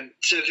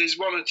 So if there's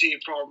one or two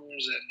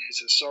problems and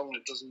there's a song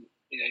that doesn't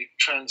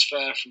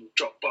transfer from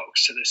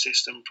Dropbox to the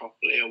system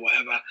properly or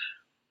whatever,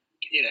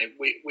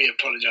 we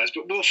apologise,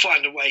 but we'll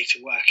find a way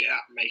to work it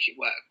out and make it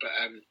work. But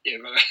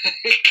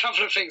a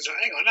couple of things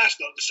like, hang on, that's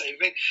not the same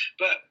thing,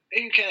 but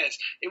who cares?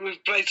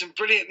 We've played some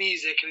brilliant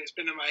music and it's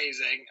been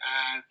amazing,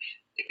 and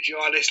if you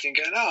are listening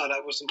going, oh,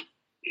 that wasn't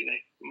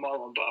my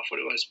one, but I thought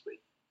it was, but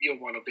your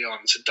one will be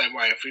on, so don't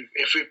worry.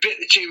 If we pick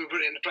the tune and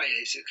put it in the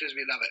playlist, it's because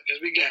we love it,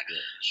 because we get,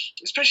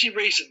 especially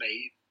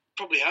recently,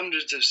 probably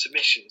hundreds of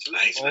submissions.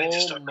 Loads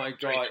of stuff. Oh my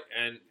god!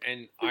 And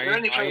we're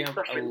only trying to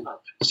wrap it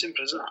up.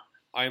 Simple as that.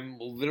 I'm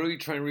literally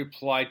trying to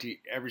reply to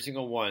every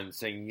single one,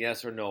 saying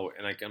yes or no,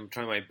 and I'm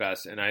trying my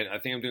best. And I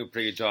think I'm doing a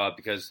pretty good job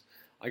because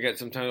I get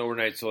some time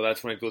overnight, so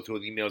that's when I go through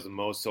the emails the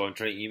most. So I'm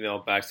trying to email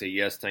back, say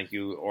yes, thank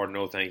you, or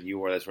no, thank you,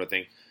 or that sort of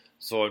thing.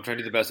 So I'm trying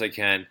to do the best I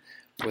can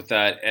with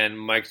that. And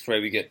Mike's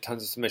right, we get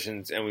tons of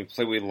submissions, and we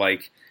play what we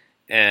like.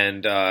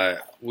 And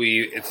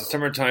it's the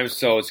summertime,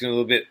 so it's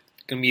going to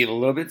be a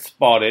little bit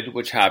spotted,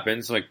 which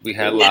happens like we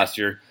had last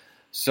year.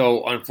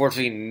 So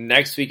unfortunately,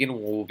 next weekend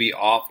we'll be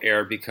off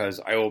air because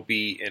I will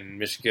be in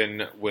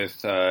Michigan with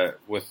the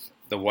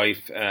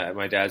wife at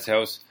my dad's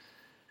house.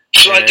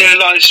 Shall I do a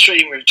live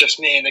stream with just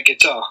me and a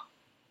guitar?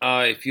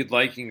 If you'd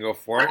like, you can go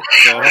for it.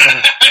 So,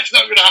 it's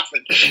not going to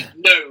happen.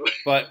 No.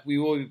 But we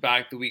will be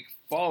back the week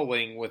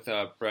following with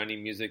brand new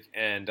music,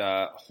 and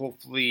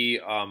hopefully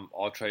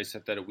I'll try to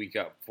set that a week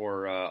up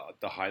for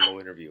the high-low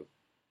interview.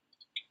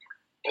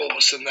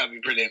 Awesome, that'd be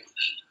brilliant.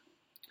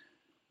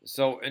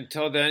 So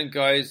until then,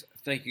 guys,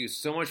 thank you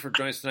so much for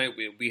joining us tonight.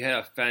 We had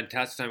a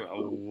fantastic time, a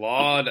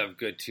lot of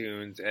good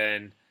tunes,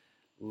 and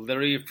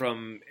literally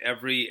from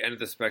every end of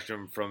the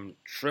spectrum, from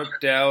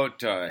tripped out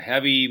to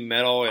heavy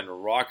metal and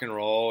rock and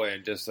roll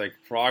and just like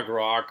prog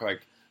rock,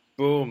 like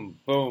boom,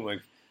 boom,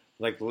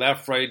 like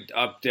left, right,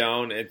 up,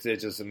 down. It's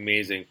just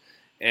amazing,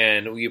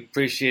 and we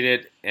appreciate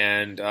it.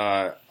 And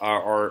our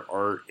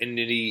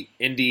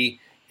indie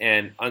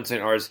and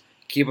unsigned artists,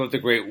 keep up the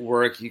great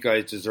work. You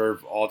guys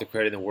deserve all the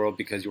credit in the world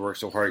because you work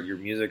so hard at your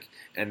music,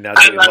 and that's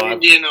what we love. And our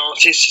Indian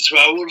artists as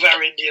well. All of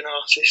our Indian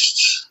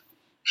artists.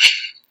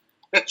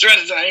 As well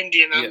as our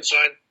Indian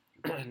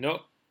unsigned.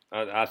 Nope,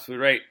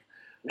 absolutely right.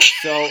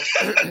 So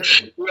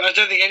I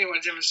don't think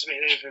anyone's ever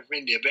submitted anything from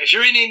India, but if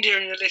you're in India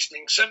and you're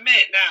listening,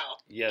 submit now.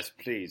 Yes,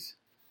 please.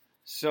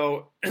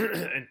 So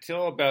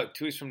until about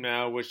 2 weeks from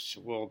now, which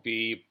will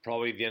be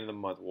probably the end of the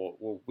month,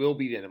 will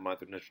be the end of the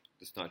month. I'm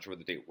just not sure what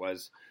the date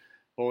was.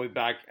 We'll be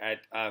back at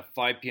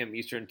 5 p.m.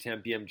 Eastern,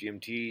 10 p.m.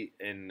 GMT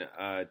in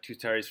 2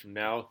 Saturdays from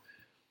now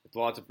with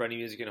lots of brand new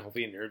music and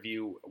hopefully an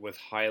interview with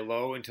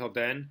High-Low. Until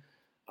then,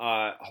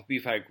 hope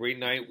you've had a great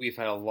night. We've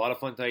had a lot of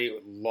fun tonight,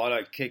 a lot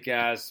of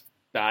kick-ass,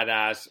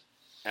 badass,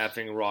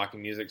 effing rock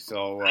and music.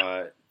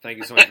 So thank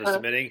you so much for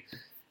submitting.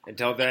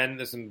 Until then,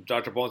 this is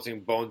Dr. Bones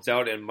saying Bones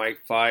Out and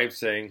Mike 5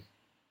 saying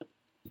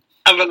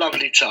have a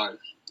lovely time.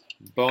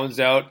 Bones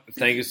out.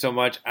 Thank you so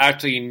much.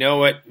 Actually, you know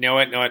what?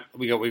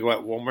 We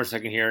got one more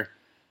second here.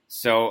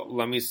 So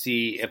let me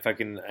see if I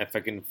can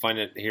find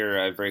it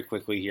here very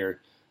quickly here.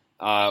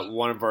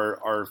 One of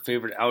our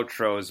favorite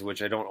outros,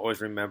 which I don't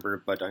always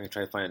remember, but I'm gonna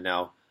try to find it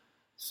now.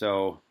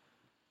 So,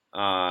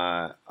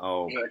 I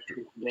know.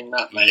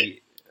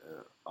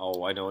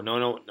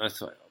 No,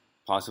 that's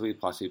possibly.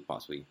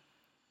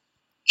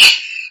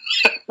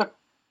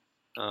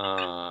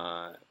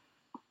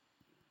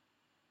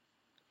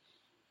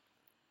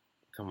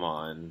 Come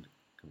on.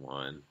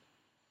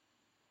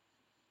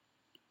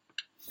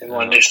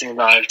 Everyone listening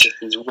live just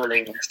is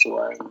willingness to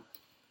own.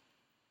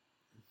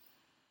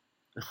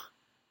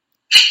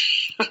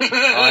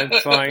 I'm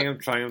trying.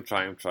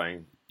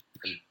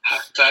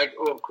 Hashtag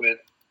awkward.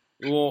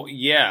 Well,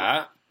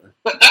 yeah.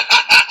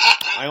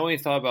 I only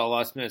thought about it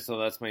last minute, so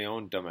that's my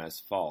own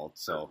dumbass fault.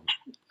 So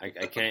I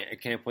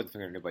can't put the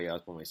finger on anybody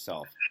else but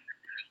myself.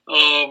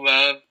 Oh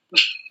man.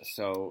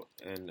 So,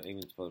 and I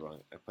even spelled it wrong.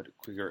 I put it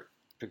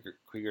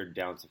quicker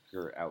down to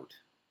quicker out.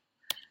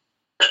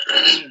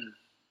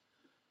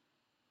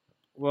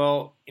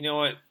 Well, you know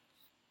what?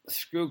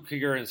 Screw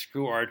Krieger and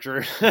screw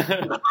Archer.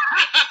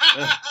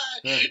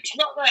 It's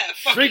not that.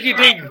 Freaky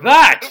dig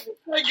that!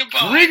 Say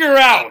goodbye. Krieger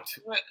out!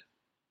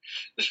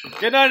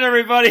 Good night,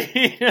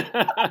 everybody!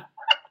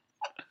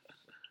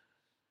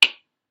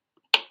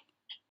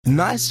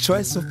 Nice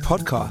choice of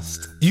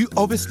podcast. You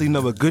obviously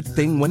know a good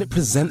thing when it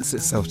presents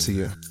itself to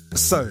you.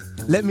 So,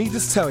 let me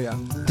just tell you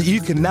that you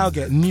can now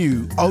get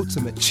new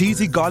ultimate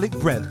cheesy garlic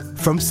bread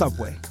from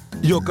Subway.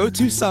 Your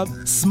go-to sub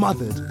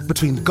smothered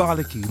between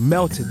garlicky,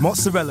 melted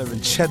mozzarella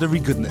and cheddar-y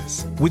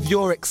goodness. With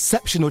your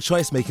exceptional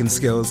choice-making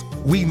skills,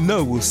 we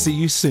know we'll see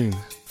you soon.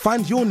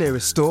 Find your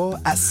nearest store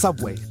at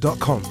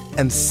subway.com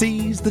and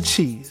seize the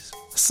cheese.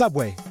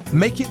 Subway,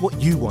 make it what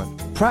you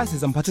want.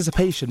 Prices and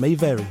participation may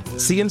vary.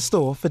 See in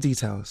store for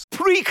details.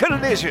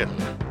 Pre-collision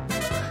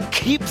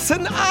keeps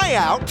an eye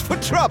out for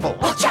trouble.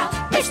 Watch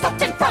out, they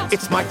stopped in front.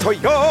 It's my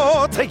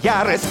Toyota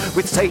Yaris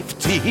with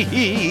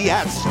safety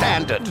as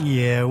standard.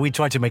 Yeah, we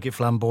tried to make it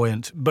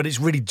flamboyant, but it's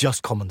really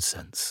just common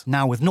sense.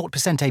 Now with 0%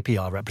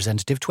 APR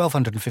representative,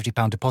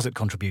 £1,250 deposit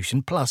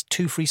contribution, plus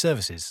 2 free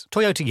services.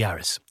 Toyota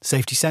Yaris.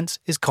 Safety sense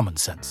is common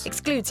sense.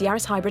 Excludes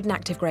Yaris Hybrid and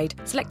Active Grade.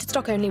 Selected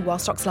stock only while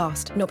stocks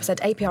last. 0%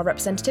 APR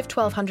representative,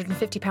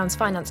 £1,250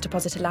 finance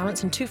deposit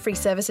allowance and 2 free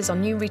services on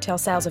new retail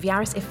sales of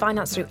Yaris if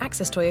financed through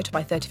Access Toyota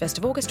by 31st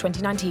of August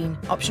 2019.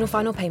 Optional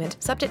final payment.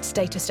 Subject to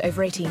status to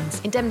over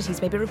 18s.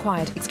 Indemnities may be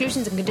required.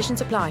 Exclusions and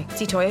conditions apply.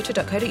 See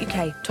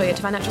toyota.co.uk. Toyota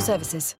Financial Services.